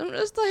jars. I'm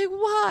just like,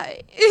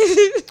 why?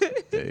 Hey,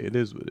 it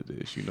is what it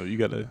is. You know, you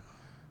gotta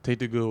take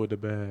the good with the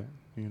bad.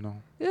 You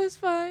know. That's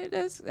fine.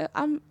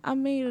 I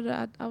made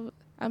it.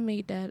 I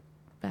made that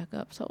back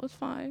up, so it was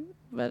fine.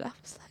 But I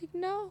was like,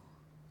 no.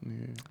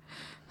 Yeah.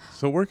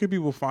 So where can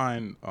people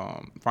find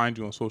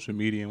you on social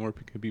media, and where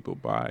can people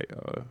buy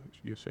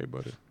your shea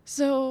butter?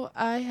 So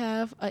I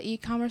have an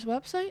e-commerce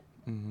website,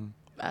 Mm-hmm.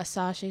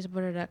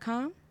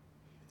 AsashesButter.com.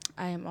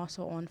 I am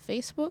also on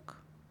Facebook,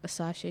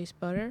 Asashes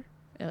Butter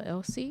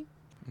LLC,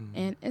 Mm-hmm.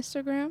 and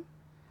Instagram,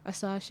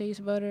 Asashes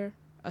Butter,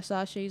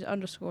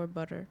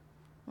 Asashes_butter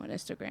on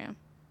Instagram.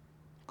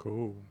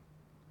 Cool.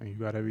 And you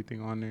got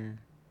everything on there.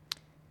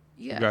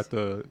 Yes. You got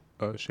the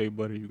shea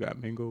butter. You got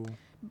mango.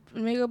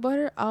 Mango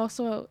butter.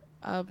 Also,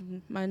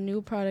 my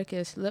new product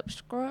is lip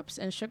scrubs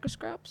and sugar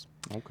scrubs.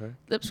 Okay.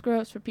 Lip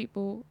scrubs for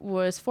people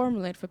was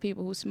formulated for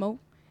people who smoke,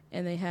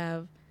 and they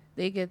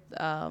get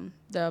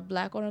the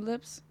black on their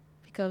lips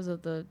because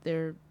of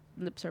their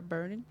lips are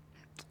burning.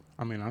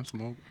 I mean, I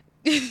smoke.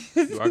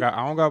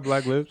 I don't got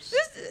black lips.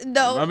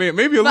 No, I mean,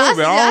 maybe a little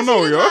bit. I don't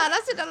know, yo.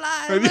 I see the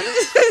line.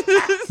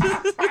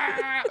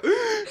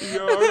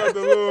 Yo, I got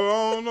the little. I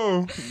don't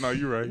know. No,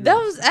 you're right. That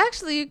was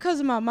actually because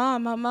of my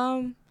mom. My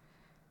mom.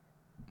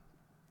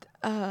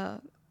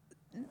 What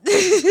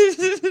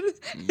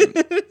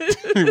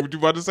you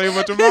about to say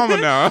about your mama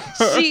now?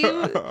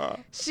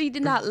 she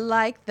did not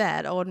like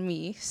that on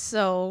me,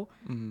 so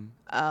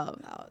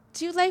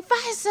she was like,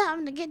 find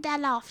something to get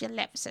that off your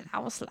lips, and I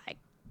was like,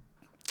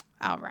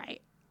 all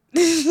right.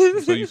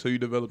 so you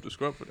developed a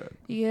scrub for that?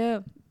 Yeah.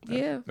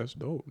 That's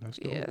dope. That's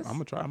dope. Yes.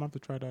 I'm gonna have to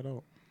try that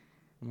out.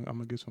 I'm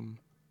gonna get some.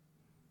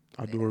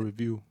 I'll do a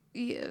review.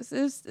 Yes,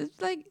 it's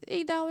like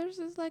 $8.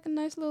 It's like a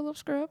nice little lip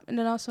scrub, and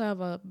then also have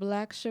a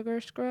black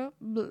sugar scrub,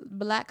 liquid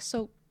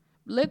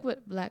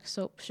black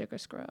soap sugar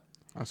scrub.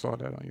 I saw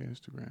that on your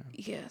Instagram.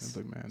 Yes, It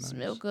looked mad nice.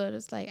 Smell good.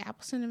 It's like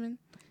apple cinnamon.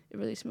 It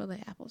really smells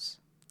like apples.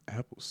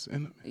 Apple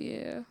cinnamon.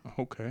 Yeah.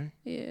 Okay.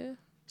 Yeah.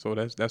 So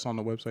that's on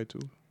the website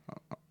too.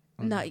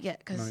 Not yet,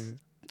 because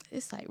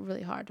it's like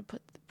really hard to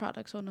put the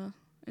products on the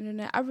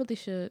internet. I really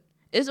should.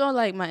 It's on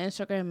like my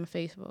Instagram and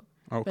Facebook,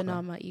 but not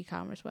on my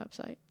e-commerce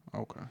website.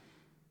 Okay.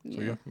 Yeah.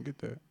 So y'all can get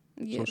that.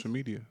 Yes. Social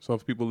media. So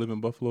if people live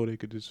in Buffalo, they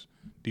could just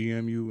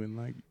DM you and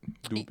like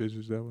do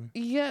business that way.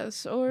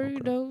 Yes, or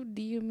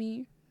DM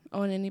me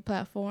on any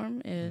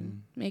platform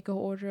and make an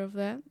order of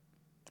that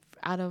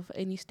out of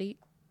any state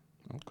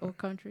or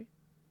country.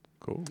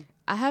 Cool.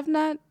 I have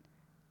not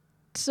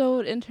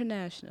sold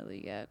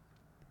internationally yet.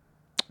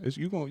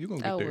 You gonna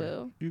get I there.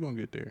 will. You gonna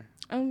get there.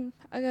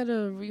 I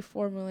gotta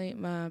reformulate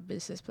my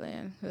business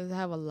plan because I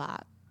have a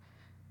lot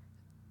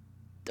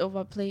on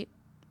my plate,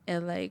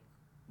 and like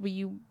when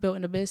you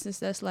building a business,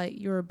 that's like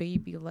you're a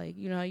baby. Like,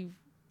 you know, you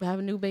have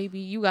a new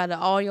baby, you got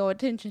all your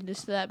attention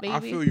just to that baby. I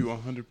feel you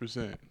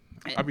 100%.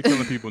 I be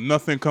telling people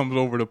nothing comes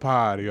over the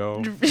pod,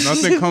 yo.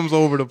 Nothing comes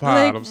over the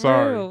pod. Like, I'm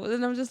sorry. real.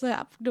 And I'm just like,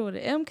 I'm doing the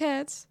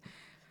MCATs,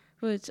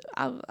 which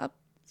I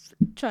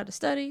try to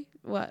study.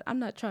 Well, I'm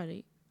not trying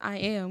to. I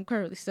am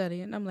currently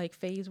studying. I'm like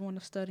phase 1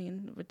 of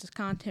studying, which is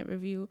content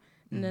review.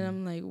 And then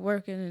I'm like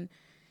working and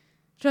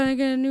trying to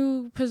get a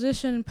new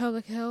position in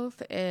public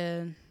health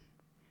and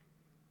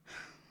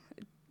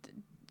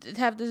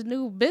have this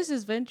new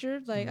business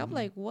venture. Like, I'm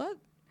like, what?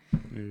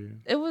 Yeah.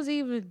 It was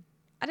even,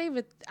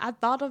 I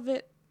thought of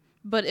it,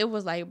 but it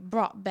was like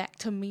brought back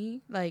to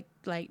me. Like,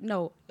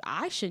 no,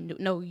 I shouldn't do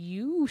it. No,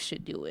 you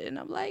should do it. And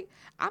I'm like,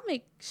 I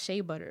make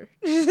shea butter.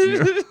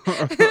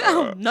 I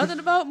know nothing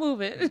about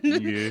moving.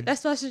 Yeah.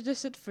 That's why I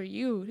suggested for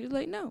you. He's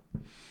like, no,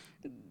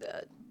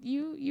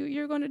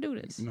 you're going to do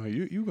this. No,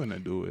 you gonna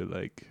do it.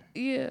 Like,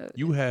 Yeah.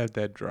 you have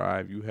that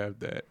drive, you have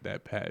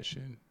that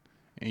passion,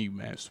 and you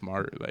mad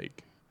smart.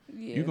 Like,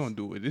 Yes. you gonna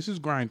do it. This is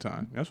grind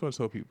time. That's what I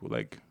tell people.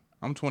 Like,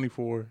 I'm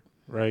 24,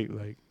 right?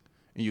 Like,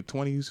 in your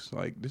 20s,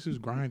 like, this is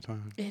grind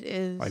time. It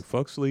is. Like,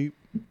 fuck sleep.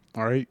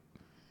 All right.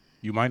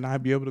 You might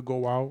not be able to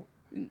go out.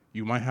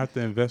 You might have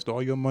to invest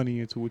all your money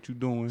into what you're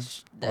doing,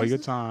 all your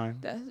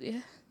time. Yeah.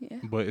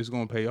 But it's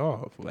gonna pay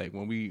off. Like,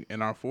 when we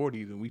in our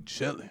 40s and we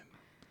chilling.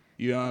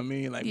 You know what I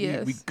mean? Like,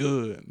 Yes. we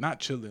good. Not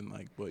chilling,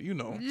 like, but you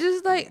know,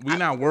 Just like we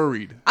not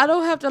worried. I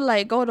don't have to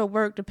like go to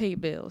work to pay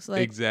bills.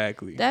 Like,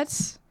 Exactly.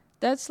 That's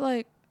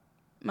like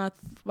my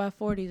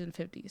 40s and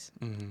 50s.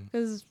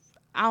 Because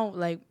I don't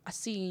like, I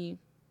see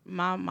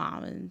my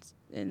mom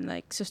and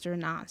like sister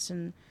and aunts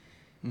and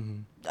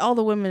all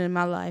the women in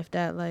my life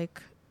that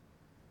like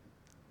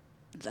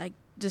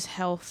just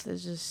health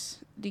is just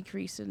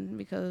decreasing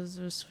because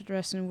of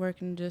stress and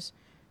work and just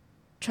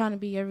trying to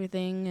be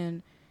everything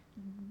and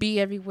be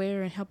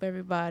everywhere and help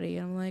everybody.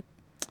 And I'm like,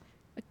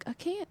 I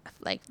can't,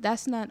 like,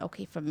 that's not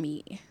okay for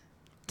me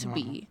to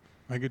be.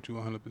 I get you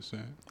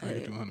 100%. I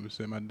get you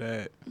 100%. My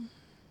dad,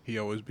 he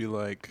always be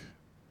like,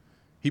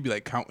 he'd be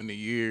like counting the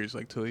years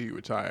like till he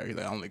retired. He's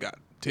like, I only got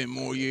 10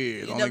 more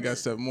years. I only got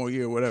 7 more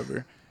years,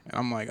 whatever. And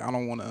I'm like, I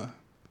don't want to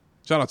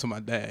shout out to my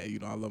dad. You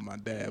know, I love my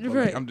dad. But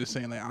Right. like, I'm just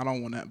saying, like, I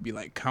don't want to be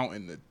like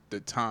counting the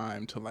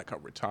time till like I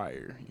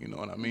retire. You know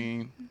what I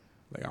mean?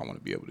 Like, I want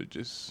to be able to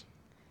just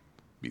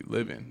be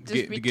living, Just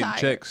getting retire.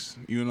 checks.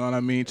 You know what I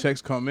mean?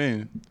 Checks come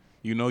in.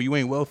 You know, you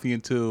ain't wealthy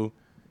until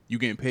you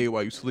getting paid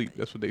while you sleep.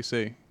 That's what they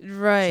say.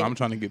 Right. So I'm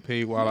trying to get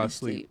paid while I While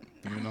sleep.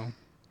 You know.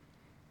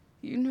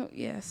 You know,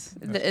 yes.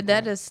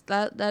 That's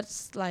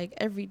That's like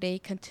everyday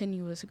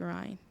continuous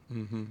grind.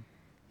 Mm-hmm.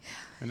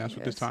 And that's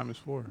what this Yes. time is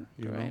for.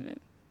 You know.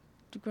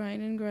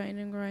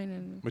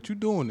 Grinding. But you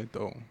doing it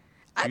though.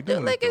 I You do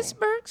doing like it, it though.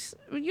 sparks.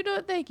 You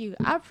know, thank you.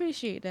 I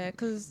appreciate that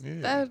because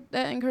Yeah.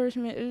 that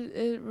encouragement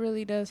it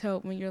really does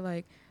help when you're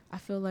like, I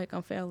feel like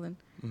I'm failing,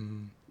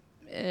 Mm-hmm.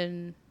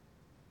 and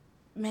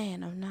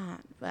man, I'm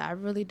not. But I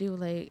really do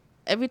like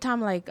every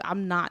time like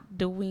I'm not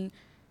doing,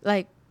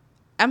 like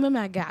I'm in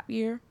my gap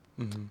year.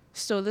 Mm-hmm.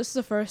 So this is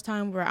the first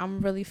time where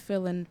I'm really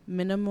feeling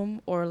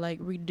minimum or like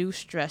reduced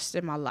stress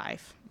in my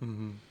life.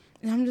 Mm-hmm.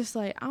 And I'm just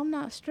like, I'm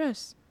not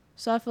stressed.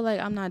 So I feel like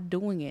I'm not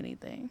doing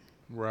anything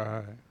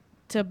Right.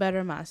 to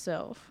better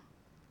myself.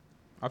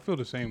 I feel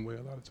the same way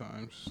a lot of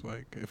times.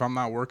 Like if I'm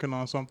not working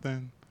on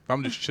something, if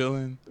I'm just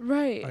chilling,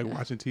 Right. like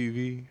watching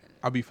TV,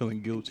 I'll be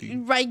feeling guilty.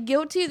 Right,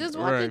 guilty just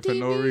watching Right, for TV.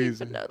 no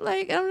reason.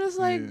 Like, I'm just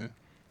like, Yeah.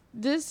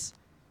 this,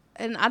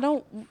 and I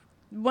don't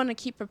want to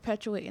keep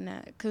perpetuating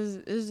that because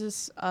it's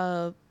just,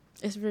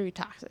 it's very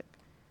toxic.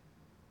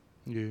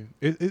 Yeah.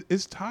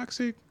 It's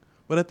toxic,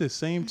 but at the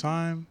same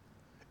time,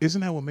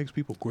 isn't that what makes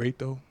people great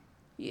though?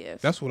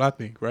 Yes. That's what I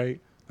think, right?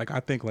 Like I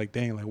think like,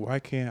 dang, like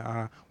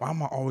why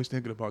am I always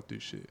thinking about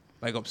this shit?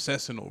 Like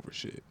obsessing over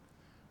shit.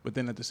 But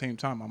then at the same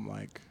time, I'm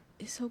like,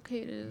 It's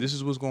okay to. this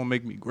is what's gonna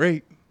make me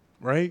great,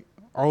 right?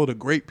 All of the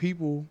great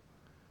people,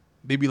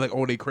 they be like,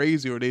 oh, they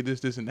crazy or they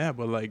this and that,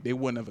 but like they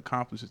wouldn't have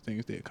accomplished the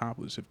things they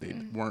accomplished if they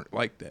weren't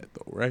like that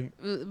though, right?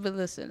 But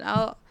listen,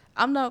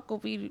 I'm not gonna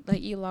be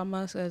like Elon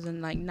Musk as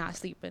in like not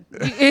sleeping.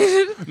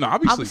 No, I'll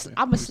be sleeping.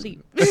 I'm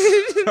asleep.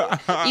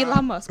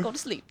 Elon Musk, go to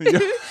sleep. Yeah.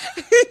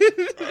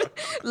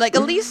 Like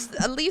at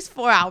least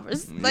 4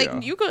 hours. Like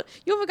Yeah. you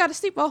ever got to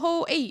sleep a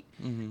whole 8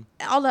 Mm-hmm.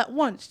 all at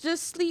once.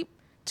 Just sleep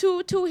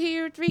two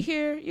here, 3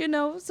 here. You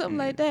know, something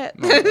like that.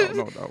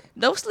 No.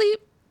 No sleep.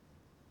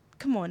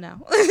 Come on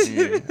now.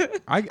 Yeah.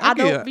 I I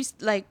don't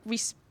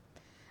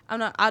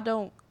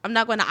get, I'm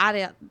not going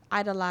to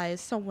idolize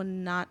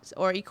someone not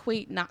or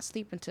equate not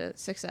sleeping to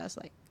success.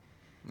 Like,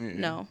 yeah.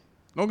 no.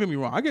 Don't get me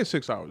wrong. I get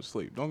 6 hours of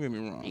sleep. Don't get me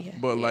wrong. Yeah,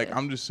 But like, yeah.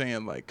 I'm just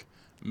saying, like,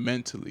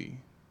 mentally,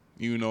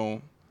 you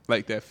know,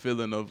 like that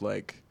feeling of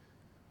like,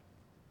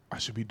 I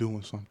should be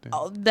doing something.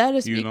 Oh, that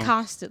is You me know?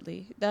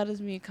 constantly. That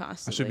is me I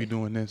constantly. should be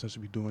doing this. I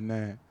should be doing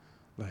that.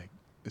 Like,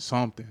 it's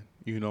something,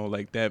 you know,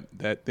 like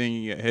that thing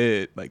in your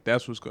head, like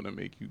that's what's gonna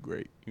make you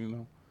great, you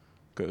know.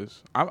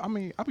 Cause I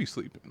mean, I be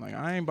sleeping. Like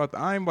I ain't about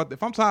to.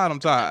 If I'm tired, I'm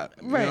tired.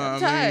 You Right, know I'm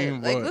what I tired.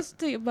 mean? Like, But, listen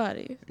to your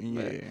body.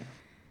 yeah.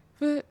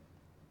 But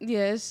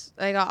yes,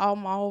 like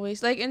I'm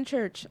always like in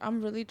church.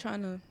 I'm really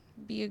trying to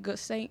be a good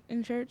saint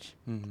in church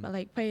Mhm. by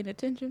like paying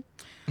attention.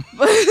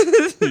 Yo,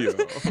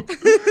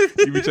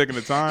 you be checking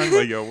the time.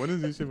 Like, yo, when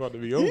is this shit about to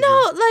be over?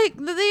 No, like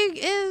the thing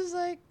is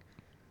like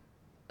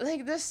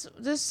this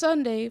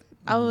Sunday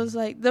I was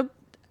like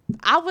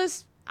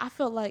I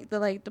felt like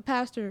the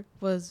pastor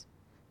was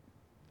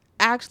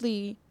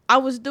actually I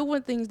was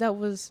doing things that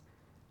was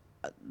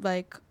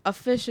like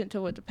efficient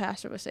to what the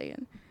pastor was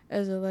saying.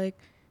 As a like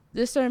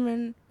this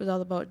sermon was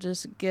all about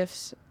just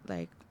gifts.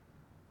 Like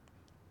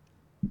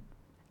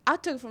I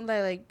took from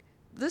like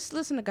just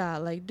listen to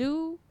God. Like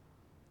do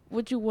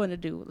what you want to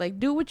do. Like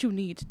do what you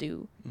need to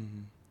do.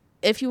 Mhm.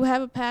 If you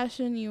have a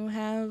passion, you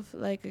have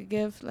like a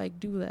gift, like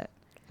do that.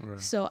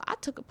 Right. So I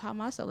took it upon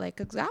myself, like,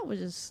 cause I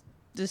was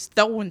just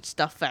throwing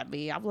stuff at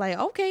me. I'm like,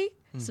 okay.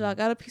 So I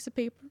got a piece of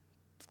paper.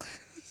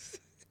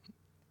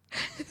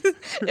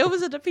 It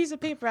wasn't a piece of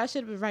paper I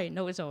should have been writing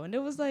notes on.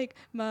 It was like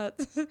my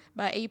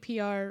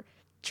APR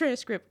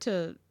transcript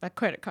to my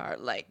credit card,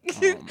 like.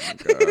 Oh my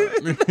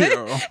god.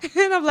 Yo.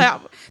 And I'm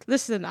like,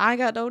 listen, I ain't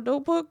got no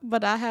notebook,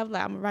 but I have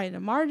like I'm writing the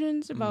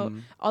margins about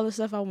all the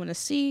stuff I want to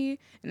see,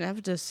 and I'm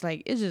just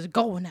like it's just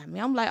going at me.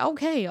 I'm like,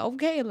 okay,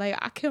 like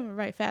I can't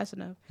write fast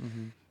enough.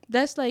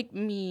 That's like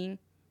me.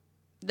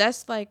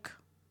 That's like,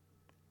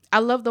 I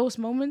love those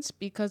moments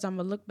because I'm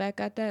gonna look back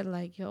at that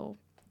like, yo,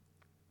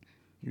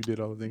 You did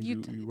all the things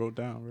you wrote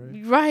down,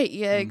 right? right,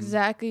 yeah,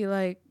 exactly.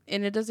 Like,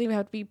 and it doesn't even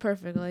have to be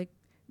perfect. Like,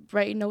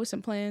 writing notes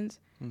and plans.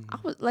 I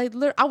was like,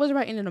 I was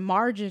writing in the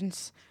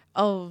margins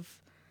of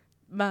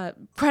my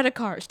credit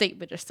card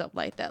statement or stuff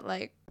like that.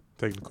 Like,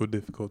 Technical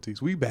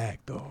difficulties. We back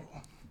though.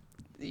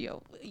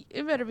 yo,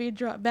 it better be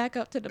dropped back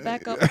up to the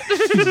backup.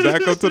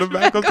 Back up to the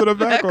back up to the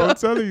back up. I'm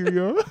telling you,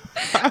 yo.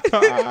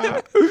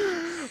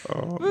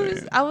 Oh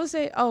man. I would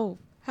say,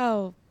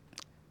 how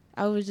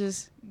I was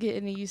just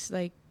getting these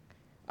like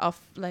a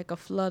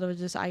flood of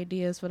just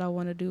ideas what I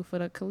want to do for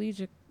the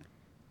collegiate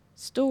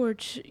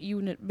storage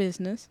unit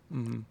business.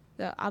 Mm-hmm.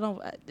 That I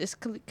don't. It's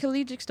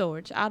collegiate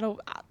storage. I don't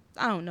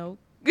know.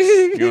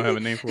 You don't have a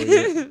name for it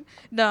yet?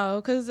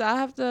 No, because I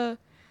have to,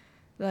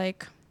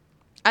 like,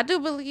 I do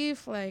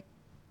believe, like,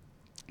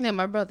 Yeah,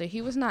 my brother.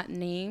 He was not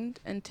named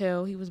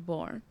until he was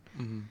born.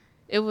 Mm-hmm.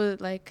 It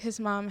was like his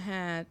mom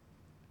had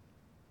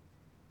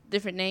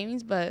different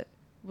names, but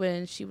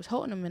when she was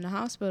holding him in the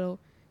hospital,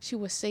 she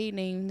would say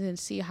names and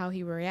see how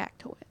he would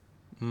react to it.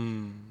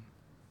 Mm.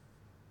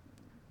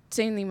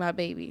 Same thing, my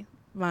baby,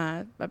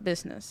 my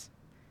business.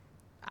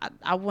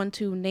 I want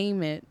to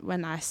name it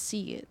when I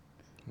see it.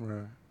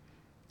 Right.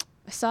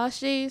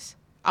 Sasha's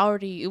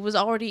it was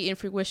already in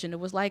fruition. It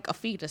was like a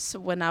fetus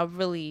when I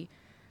really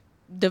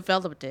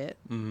developed it.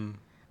 Mm-hmm.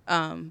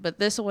 But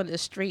this one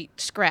is straight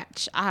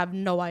scratch. I have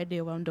no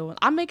idea what I'm doing.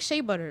 I make shea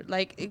butter.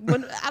 Like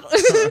when I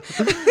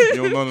You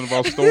don't know nothing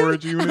about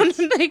storage units?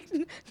 like,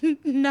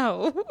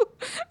 no.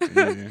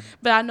 Yeah.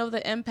 But I know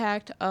the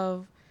impact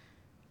of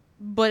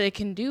what it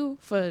can do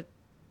for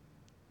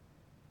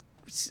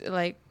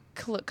like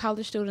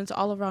college students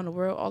all around the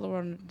world, all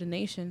around the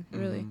nation.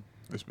 Really.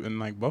 Mm-hmm. It's been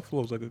like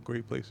Buffalo's like a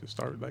great place to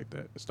start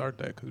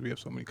that because we have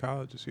so many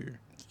colleges here.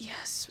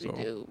 Yes, we So,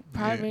 do.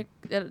 Private,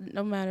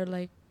 no matter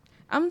like.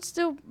 I'm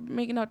still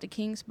making out the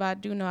kinks, but I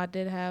do know I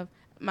did have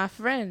my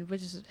friend,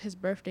 which is his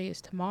birthday is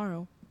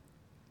tomorrow.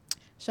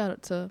 Shout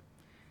out to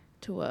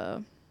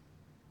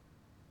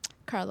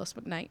Carlos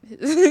McKnight.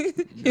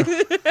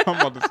 I'm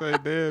about to say,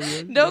 damn.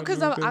 Yeah, No,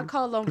 because I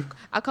call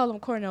him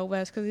Cornel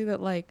West because he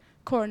look like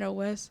Cornel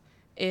West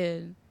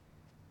in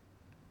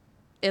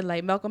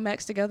like Malcolm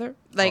X together,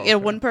 like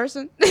in one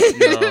person. So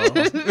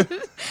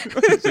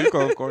you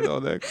call him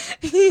Cornel X?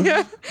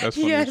 Yeah. That's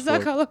funny. Yes, I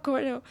call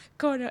him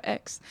Cornel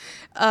X.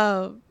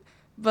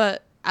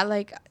 But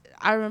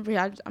I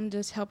remember I'm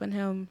just helping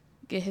him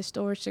get his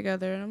storage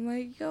together, and I'm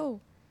like, yo,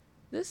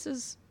 this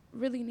is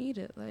really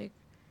needed. Like,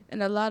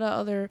 and a lot of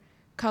other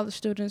college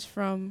students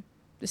from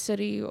the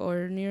city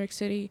or New York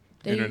City,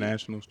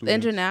 International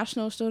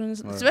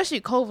students, right. Especially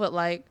COVID,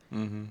 like.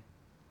 Mm-hmm.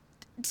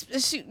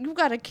 You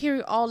gotta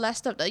carry all that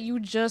stuff that you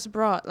just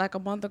brought like a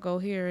month ago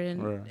here,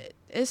 and right.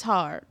 It's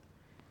hard.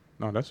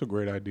 No, that's a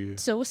great idea.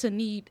 So it's a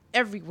need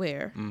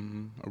everywhere.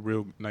 Mm-hmm. A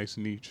real nice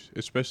niche,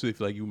 especially if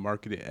like you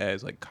market it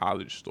as like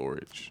college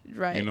storage.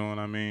 Right. You know what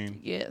I mean?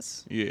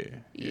 Yes. Yeah.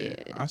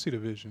 I see the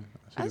vision.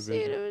 I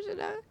see the vision.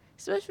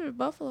 Especially with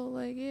Buffalo,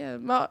 like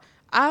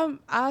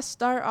I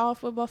start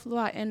off with Buffalo,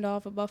 I end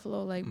off with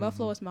Buffalo. Like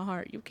Buffalo is my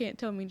heart. You can't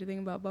tell me anything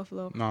about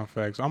Buffalo. No,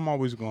 facts. I'm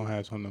always gonna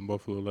have something in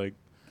Buffalo. Like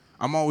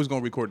I'm always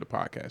gonna record the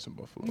podcast in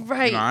Buffalo.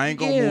 Right. You know, I ain't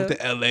gonna move to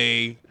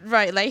LA.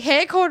 Right. Like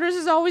headquarters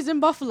is always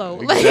in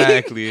Buffalo.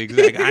 Exactly.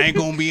 I ain't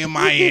gonna be in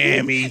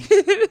Miami,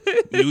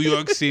 New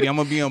York City. I'm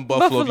gonna be in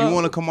Buffalo. If you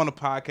wanna come on the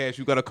podcast,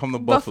 you gotta come to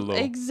Buffalo.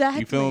 Exactly.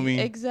 You feel me?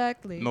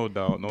 Exactly. No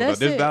doubt. There's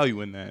value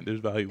in that.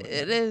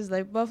 It is.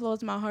 Like Buffalo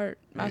is my heart,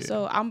 my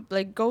soul. I'm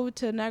like go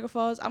to Niagara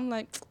Falls. I'm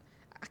like,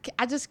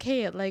 I just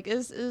can't. Like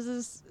it's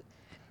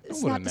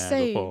not the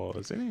same.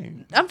 Falls. It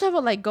ain't. I'm talking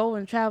about like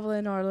going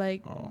traveling or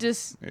like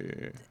just.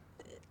 Yeah.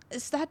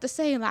 It's not the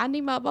same. Like, I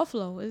need my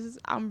Buffalo.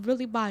 I'm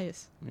really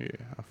biased. Yeah,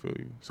 I feel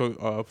you.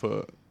 So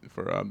for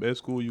med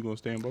school, you gonna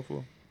stay in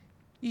Buffalo?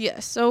 Yes. Yeah,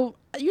 so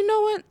you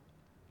know what?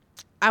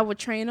 I would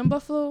train in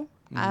Buffalo.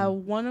 I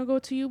want to go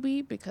to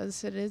UB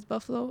because it is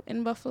Buffalo,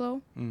 and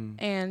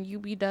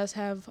UB does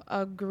have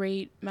a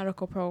great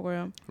medical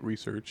program.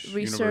 Research,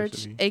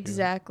 university.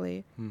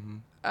 Exactly. Yeah.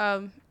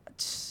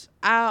 Mm-hmm.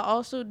 I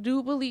also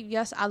do believe,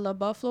 yes, I love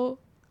Buffalo.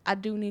 I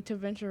do need to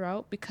venture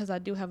out because I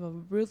do have a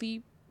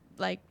really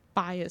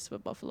bias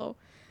with Buffalo.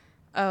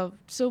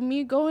 So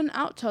me going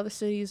out to other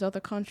cities, other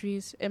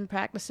countries, and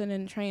practicing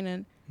and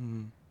training,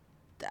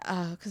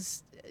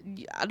 because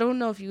I don't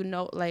know if you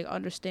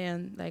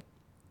understand,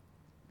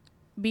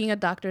 being a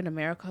doctor in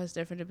America is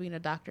different than being a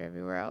doctor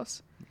everywhere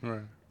else.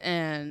 Right.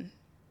 And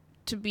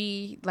to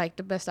be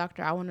the best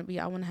doctor I want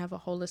to have a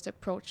holistic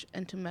approach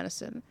into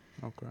medicine.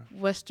 Okay.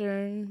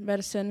 Western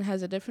medicine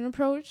has a different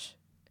approach.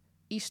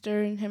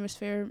 Eastern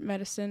hemisphere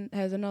medicine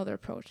has another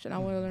approach, and I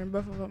want to learn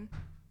both of them.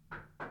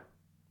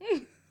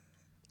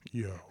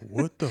 Yo,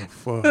 what the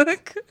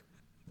fuck?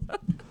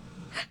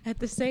 At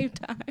the same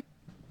time.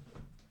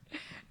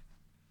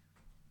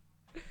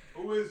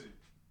 Who is it?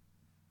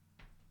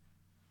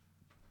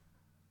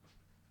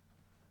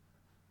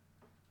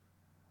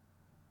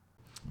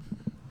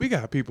 We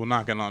got people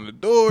knocking on the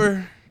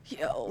door.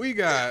 Yo. We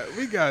got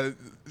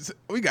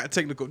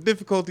technical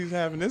difficulties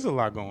happening. There's a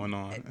lot going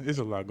on.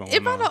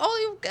 Am I the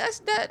only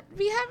guest that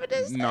be having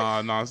this?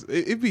 No.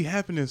 It be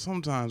happening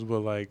sometimes,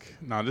 but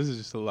this is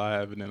just a lot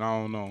happening.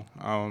 I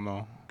don't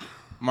know.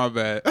 My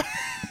bad.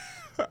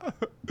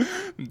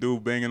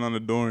 Dude banging on the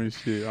door and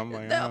shit. I'm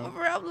like, no,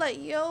 bro, I'm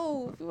like,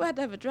 yo, if you had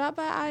to have a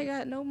drive-by, I ain't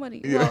got no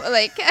money. Yeah.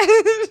 Well,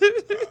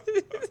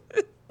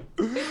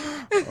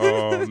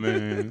 oh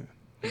man.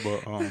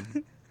 But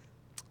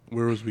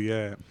where was we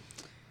at?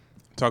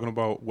 Talking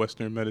about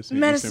Western medicine. Eastern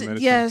medicine.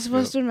 Yes,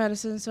 Western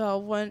medicine. So I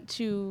want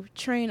to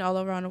train all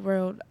around the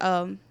world.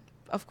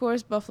 Of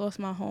course, Buffalo's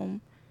my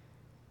home,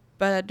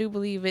 but I do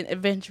believe in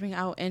venturing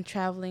out and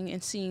traveling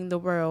and seeing the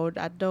world.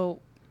 I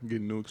don't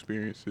getting new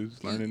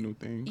experiences, learning new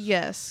things.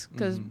 Yes,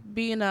 because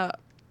being a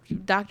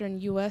doctor in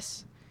the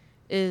U.S.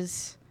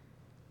 is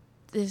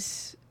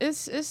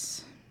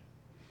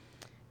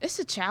It's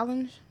a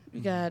challenge. We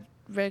Mm-hmm. got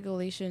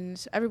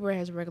regulations. Everywhere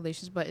has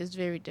regulations, but it's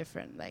very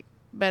different. Like,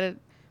 better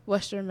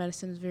Western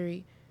medicine is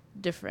very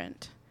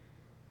different.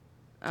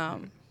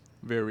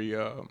 Very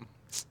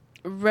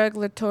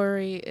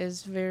Regulatory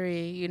is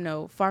very,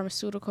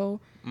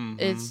 pharmaceutical. mhm.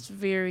 It's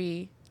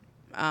very,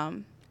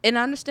 and I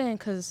understand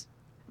because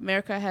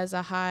America has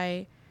a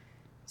high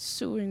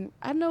suing.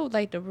 I know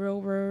like the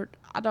real word.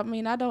 I don't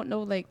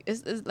know like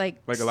it's like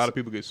like a lot of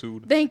people get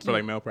sued Thank for you.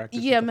 like malpractice.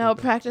 and Yeah, stuff like that.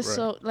 malpractice. Right.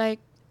 So like,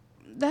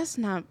 that's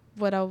not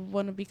what I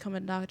want to become a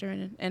doctor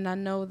in, and I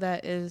know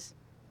that is.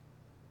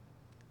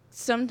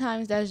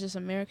 Sometimes that's just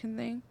American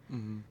thing.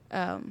 Mhm.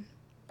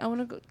 I want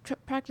to go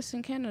practice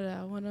in Canada.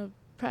 I want to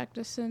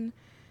practice in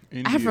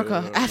India,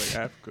 Africa. like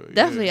Africa.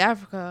 Definitely yeah.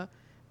 Africa.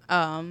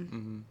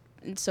 And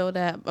so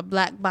that a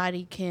black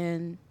body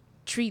can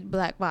treat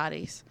black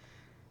bodies.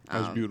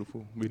 That's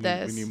beautiful. We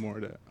need more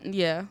of that.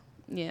 Yeah.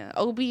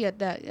 OB at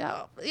that.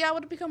 Yeah, I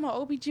want to become an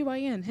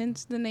OBGYN,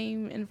 hence the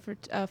name and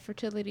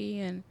fertility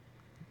and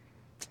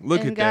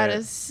Look and at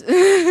goddess.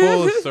 that.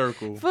 Full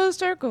circle. Full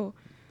circle.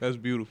 That's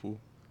beautiful.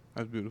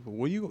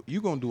 Well, you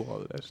gonna do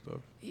all of that stuff.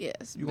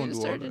 Yes. You Be gonna the do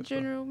all Surgeon that stuff.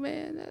 General,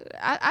 man.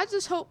 I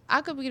just hope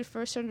I could be the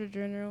first Surgeon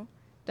General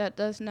that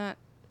does not,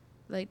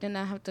 like, then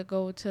I have to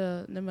go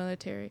to the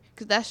military.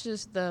 Because that's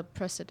just the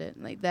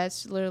precedent. Like,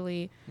 that's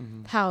literally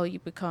how you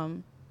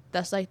become.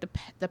 That's, like,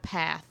 the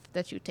path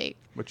that you take.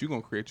 But you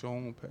gonna create your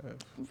own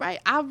path. Right.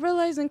 I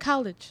realized in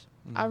college.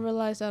 I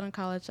realized that in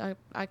college.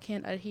 I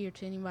can't adhere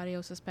to anybody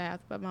else's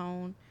path but my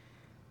own.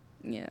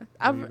 Yeah.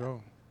 There you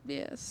go.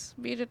 Yes.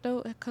 Be the though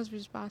it comes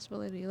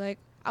responsibility. Like,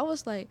 I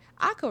was like,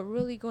 I could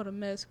really go to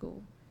med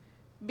school,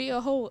 be a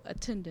whole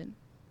attendant.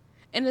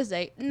 And it's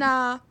like,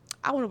 nah,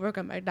 I want to work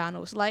at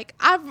McDonald's. Like,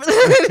 I No,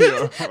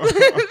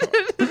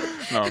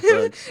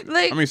 thanks.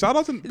 like, I mean, shout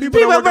out to people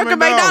people that work at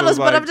McDonald's,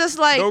 but I'm just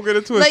like, don't get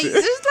it like, twisted.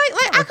 it's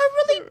like I could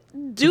really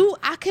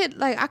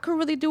I could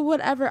really do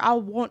whatever I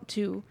want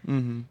to.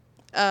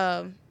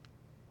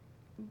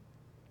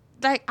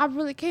 Like, I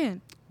really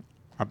can.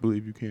 I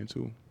believe you can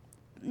too.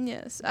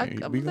 Yes, We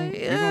gonna be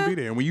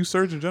there. And when you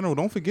Surgeon General,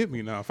 don't forget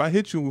me now. If I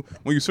hit you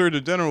when you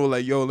Surgeon General,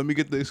 like, yo, let me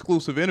get the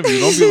exclusive interview.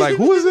 Don't be like,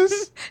 who is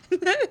this?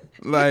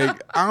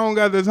 Like, I don't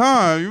got the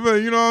time. You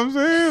know what I'm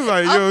saying?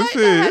 Like, I yo, might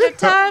shit. not have the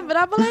time, but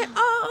I'm like,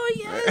 oh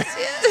yes.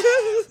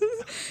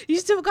 You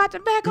still got the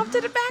backup to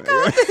the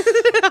backup.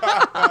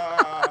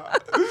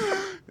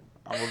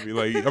 I'm gonna be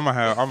like, I'm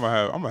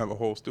gonna have a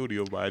whole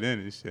studio by then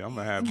and shit. I'm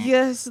gonna have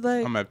Yes, like,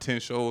 I'm gonna have 10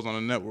 shows on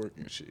the network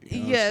and shit. You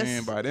know Yes. what I'm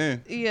saying? By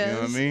then. yes. You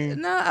know what I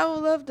mean? No, I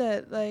would love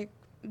that. Like,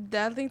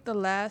 I think the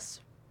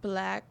last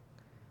black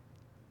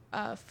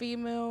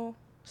female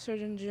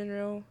Surgeon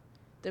General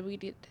that we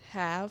did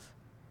have,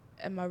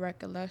 in my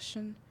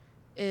recollection,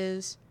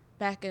 is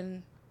back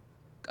in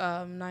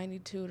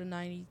 92 to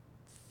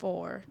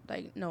 94.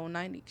 Like, no,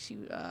 90.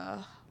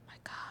 Oh my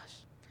gosh.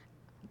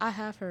 I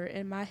have her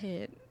in my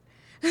head.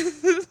 I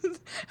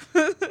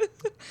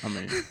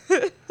mean,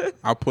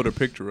 I'll put a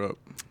picture up.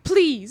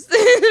 Please.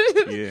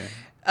 Yeah.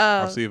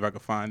 I'll see if I can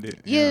find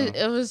it. you Yeah,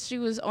 know? she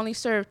was only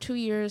served 2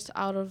 years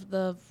out of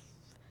the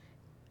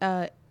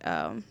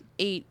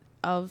 8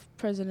 of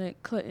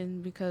President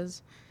Clinton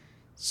because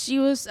she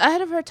was ahead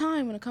of her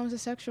time when it comes to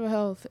sexual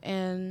health,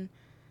 and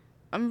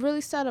I'm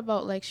really sad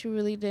about, like, she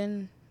really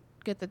didn't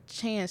get the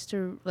chance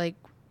to, like,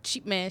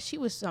 she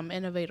was some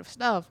innovative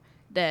stuff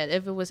that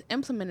if it was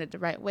implemented the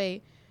right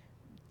way,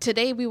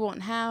 today we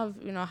won't have,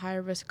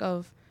 higher risk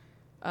of,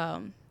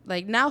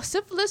 like, now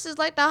syphilis is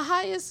like the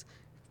highest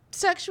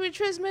sexually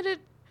transmitted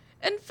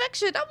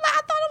infection. I'm like,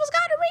 I thought it was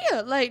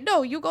gonorrhea. Like,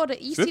 no, you go to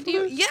ECD.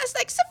 Syphilis? Yes,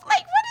 like,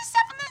 what is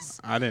syphilis?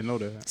 I didn't know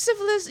that.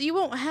 Syphilis, you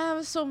won't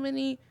have so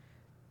many,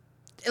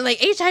 like,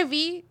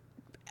 HIV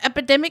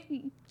epidemic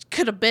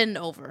could have been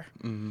over.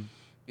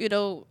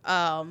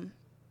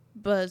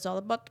 But it's all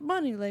about the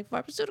money, like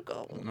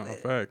pharmaceutical. No,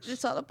 facts.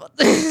 It's all about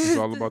It's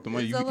all about the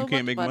money. It's You all about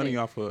can't the make money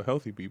off of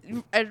healthy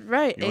people.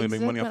 Right. You only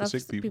make money off of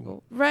exactly, sick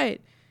people.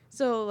 Right.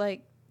 So,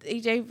 like,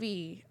 HIV,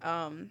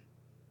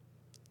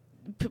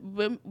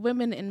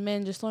 women and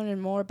men just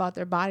learning more about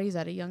their bodies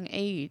at a young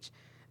age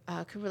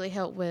could really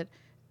help with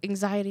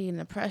anxiety and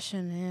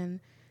depression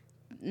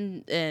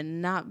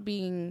and not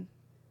being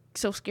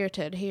so scared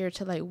to adhere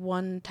to, like,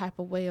 one type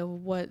of way of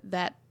what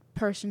that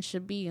person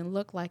should be and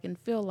look like and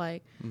feel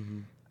like.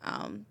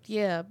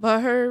 Yeah,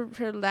 but her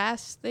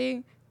last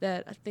thing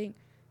that I think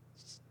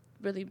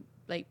really,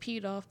 like,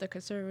 peed off the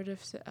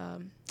conservative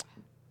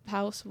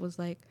house was,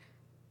 like,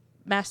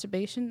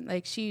 masturbation.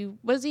 Like, she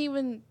was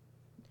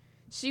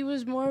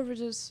more of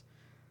just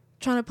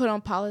trying to put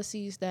on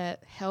policies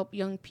that help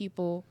young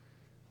people,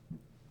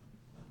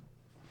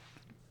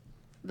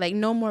 like,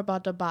 know more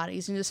about their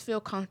bodies and just feel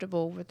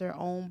comfortable with their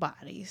own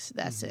bodies.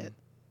 That's it.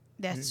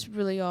 That's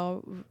really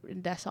all.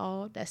 That's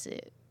all. That's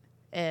it.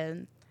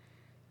 And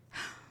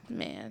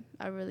man,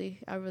 I really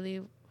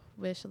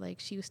wish, like,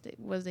 she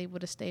was able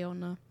to stay on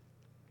the.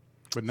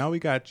 But now we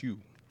got you.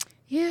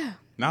 Yeah.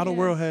 Now the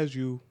world has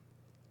you,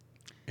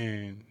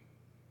 and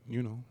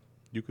you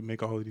can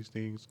make all of these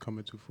things come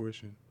into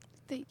fruition.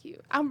 Thank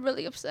you. I'm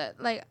really upset,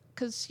 like,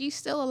 cause she's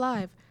still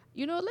alive.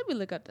 You know, let me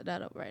look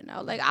that up right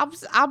now. Like,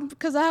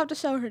 cause I have to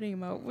show her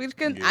name out. We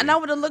can. Yeah. I know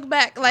when to look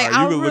back. Like, You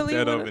I can really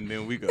look that wanna, up and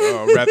then we can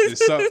wrap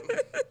this up.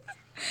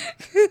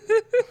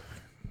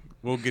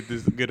 We'll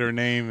get her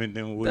name and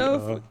then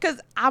we'll.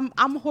 Cause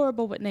I'm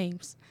horrible with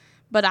names,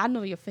 but I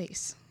know your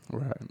face.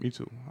 Right, me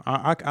too.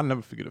 I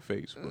never forget a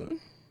face, but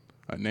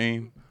a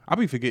name. I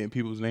be forgetting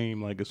people's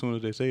name like as soon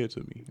as they say it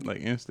to me,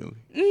 like instantly.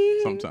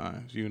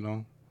 Sometimes, you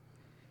know.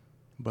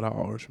 But I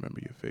always remember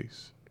your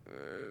face.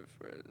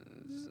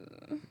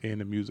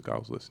 And the music I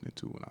was listening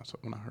to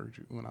when I heard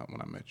you when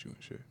I met you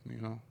and shit, you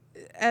know.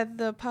 At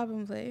the Pop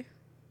and Play.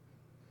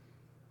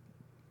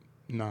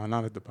 Nah,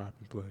 not at the Pop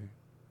and Play.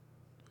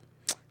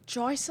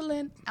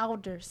 Joycelyn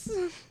Elders.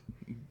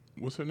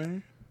 What's her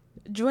name?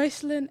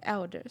 Joycelyn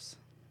Elders.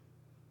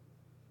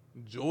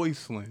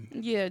 Joycelyn.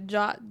 Yeah,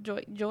 Joycelyn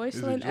Is it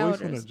Joycelyn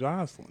Elders. or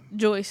Jocelyn?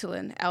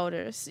 Joycelyn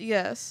Elders.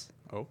 Yes.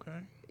 Okay.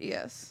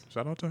 Yes.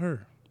 Shout out to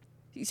her.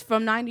 He's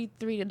from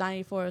 93 to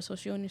 94, so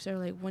she only served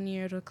like 1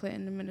 year to the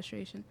Clinton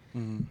administration.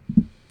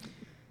 Mm-hmm.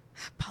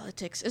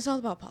 Politics. It's all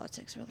about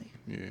politics, really.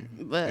 Yeah.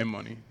 But and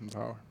money and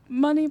power.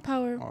 money,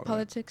 power, All that.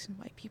 politics, and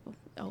white people.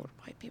 Old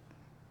white people.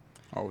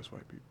 Always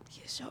white people.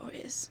 Yeah, sure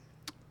is.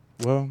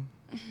 Well.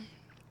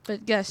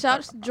 But yeah, shout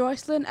out to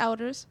Joycelyn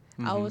Elders.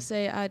 I Mhm. would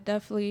say I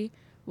definitely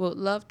would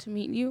love to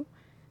meet you,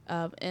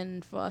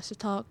 and for us to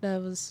talk.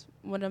 That was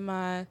one of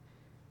my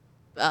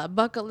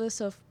bucket lists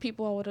of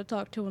people I would have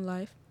talked to in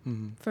life.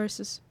 Mm-hmm.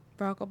 First is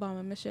Barack Obama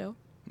and Michelle.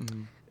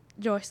 Mm-hmm.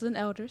 Joycelyn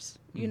Elders,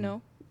 you Mhm.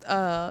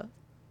 know.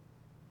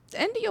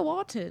 India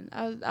Walton.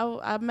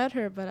 I met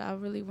her, but I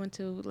really want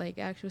to like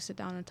actually sit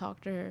down and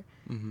talk to her.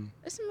 Mm-hmm.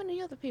 There's so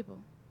many other people.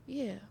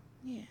 Yeah.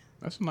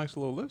 That's a nice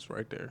little list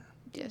right there.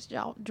 Yes,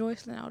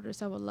 Joycelyn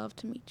Elders. I would love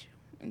to meet you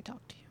and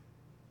talk to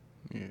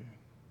you. Yeah.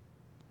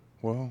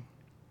 Well,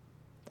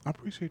 I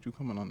appreciate you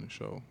coming on the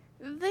show.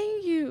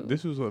 Thank you.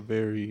 This was a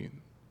very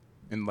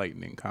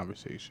enlightening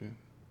conversation.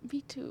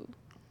 Me too.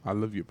 I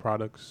love your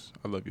products.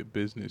 I love your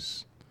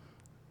business.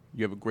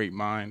 You have a great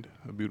mind,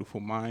 a beautiful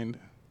mind.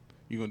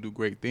 You're going to do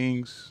great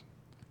things.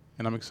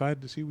 And I'm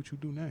excited to see what you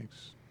do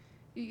next.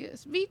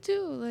 Yes, me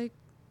too. Like,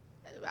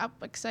 I'm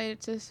excited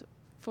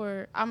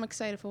for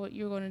what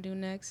you're going to do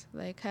next.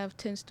 Like, have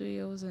 10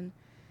 studios and,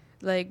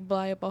 like,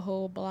 buy up a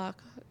whole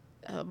block,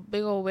 a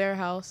big old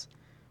warehouse,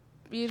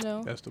 you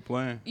know. That's the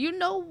plan. You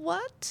know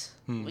what?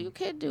 Well, you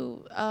can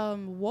do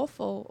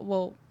Waffle.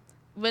 Well,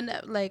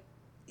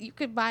 you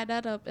could buy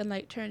that up and,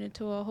 like, turn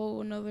into a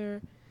whole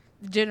another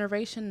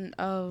generation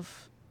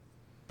of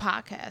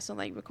podcasts and,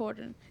 like,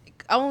 recording.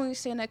 I only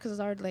saying that because it's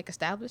already, like,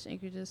 established and you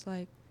could just,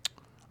 like,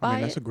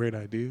 buy that's it. a great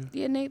idea.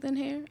 Yeah, Nathan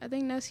here. I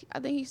think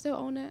he still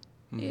own that.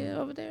 Mhm. Yeah,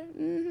 over there.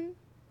 Mm-hmm.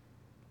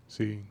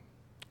 See,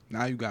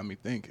 now you got me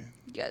thinking.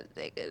 Yeah,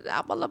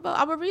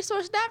 I'm a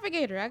resource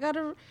navigator. I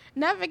gotta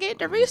navigate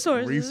the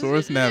resources.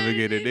 Resource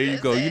navigator. There you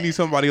go. You need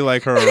somebody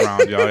like her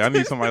around, y'all. I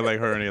need somebody like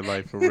her in your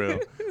life for real.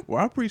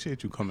 Well, I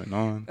appreciate you coming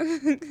on.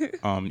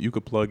 You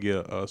could plug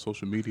your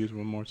social medias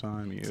one more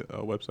time, your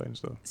website and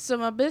stuff. So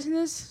my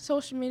business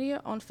social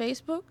media on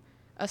Facebook,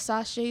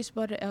 Asashe's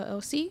Butter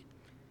LLC.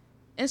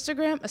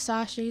 Instagram,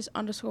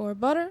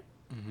 Asashe's_butter.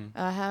 Mm-hmm.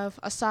 I have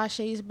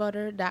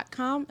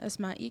asashesbutter.com as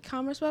my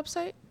e-commerce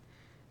website.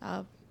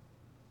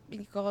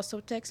 You can also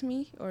text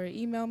me or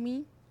email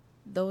me.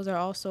 Those are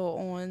also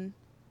on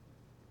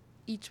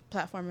each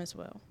platform as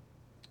well.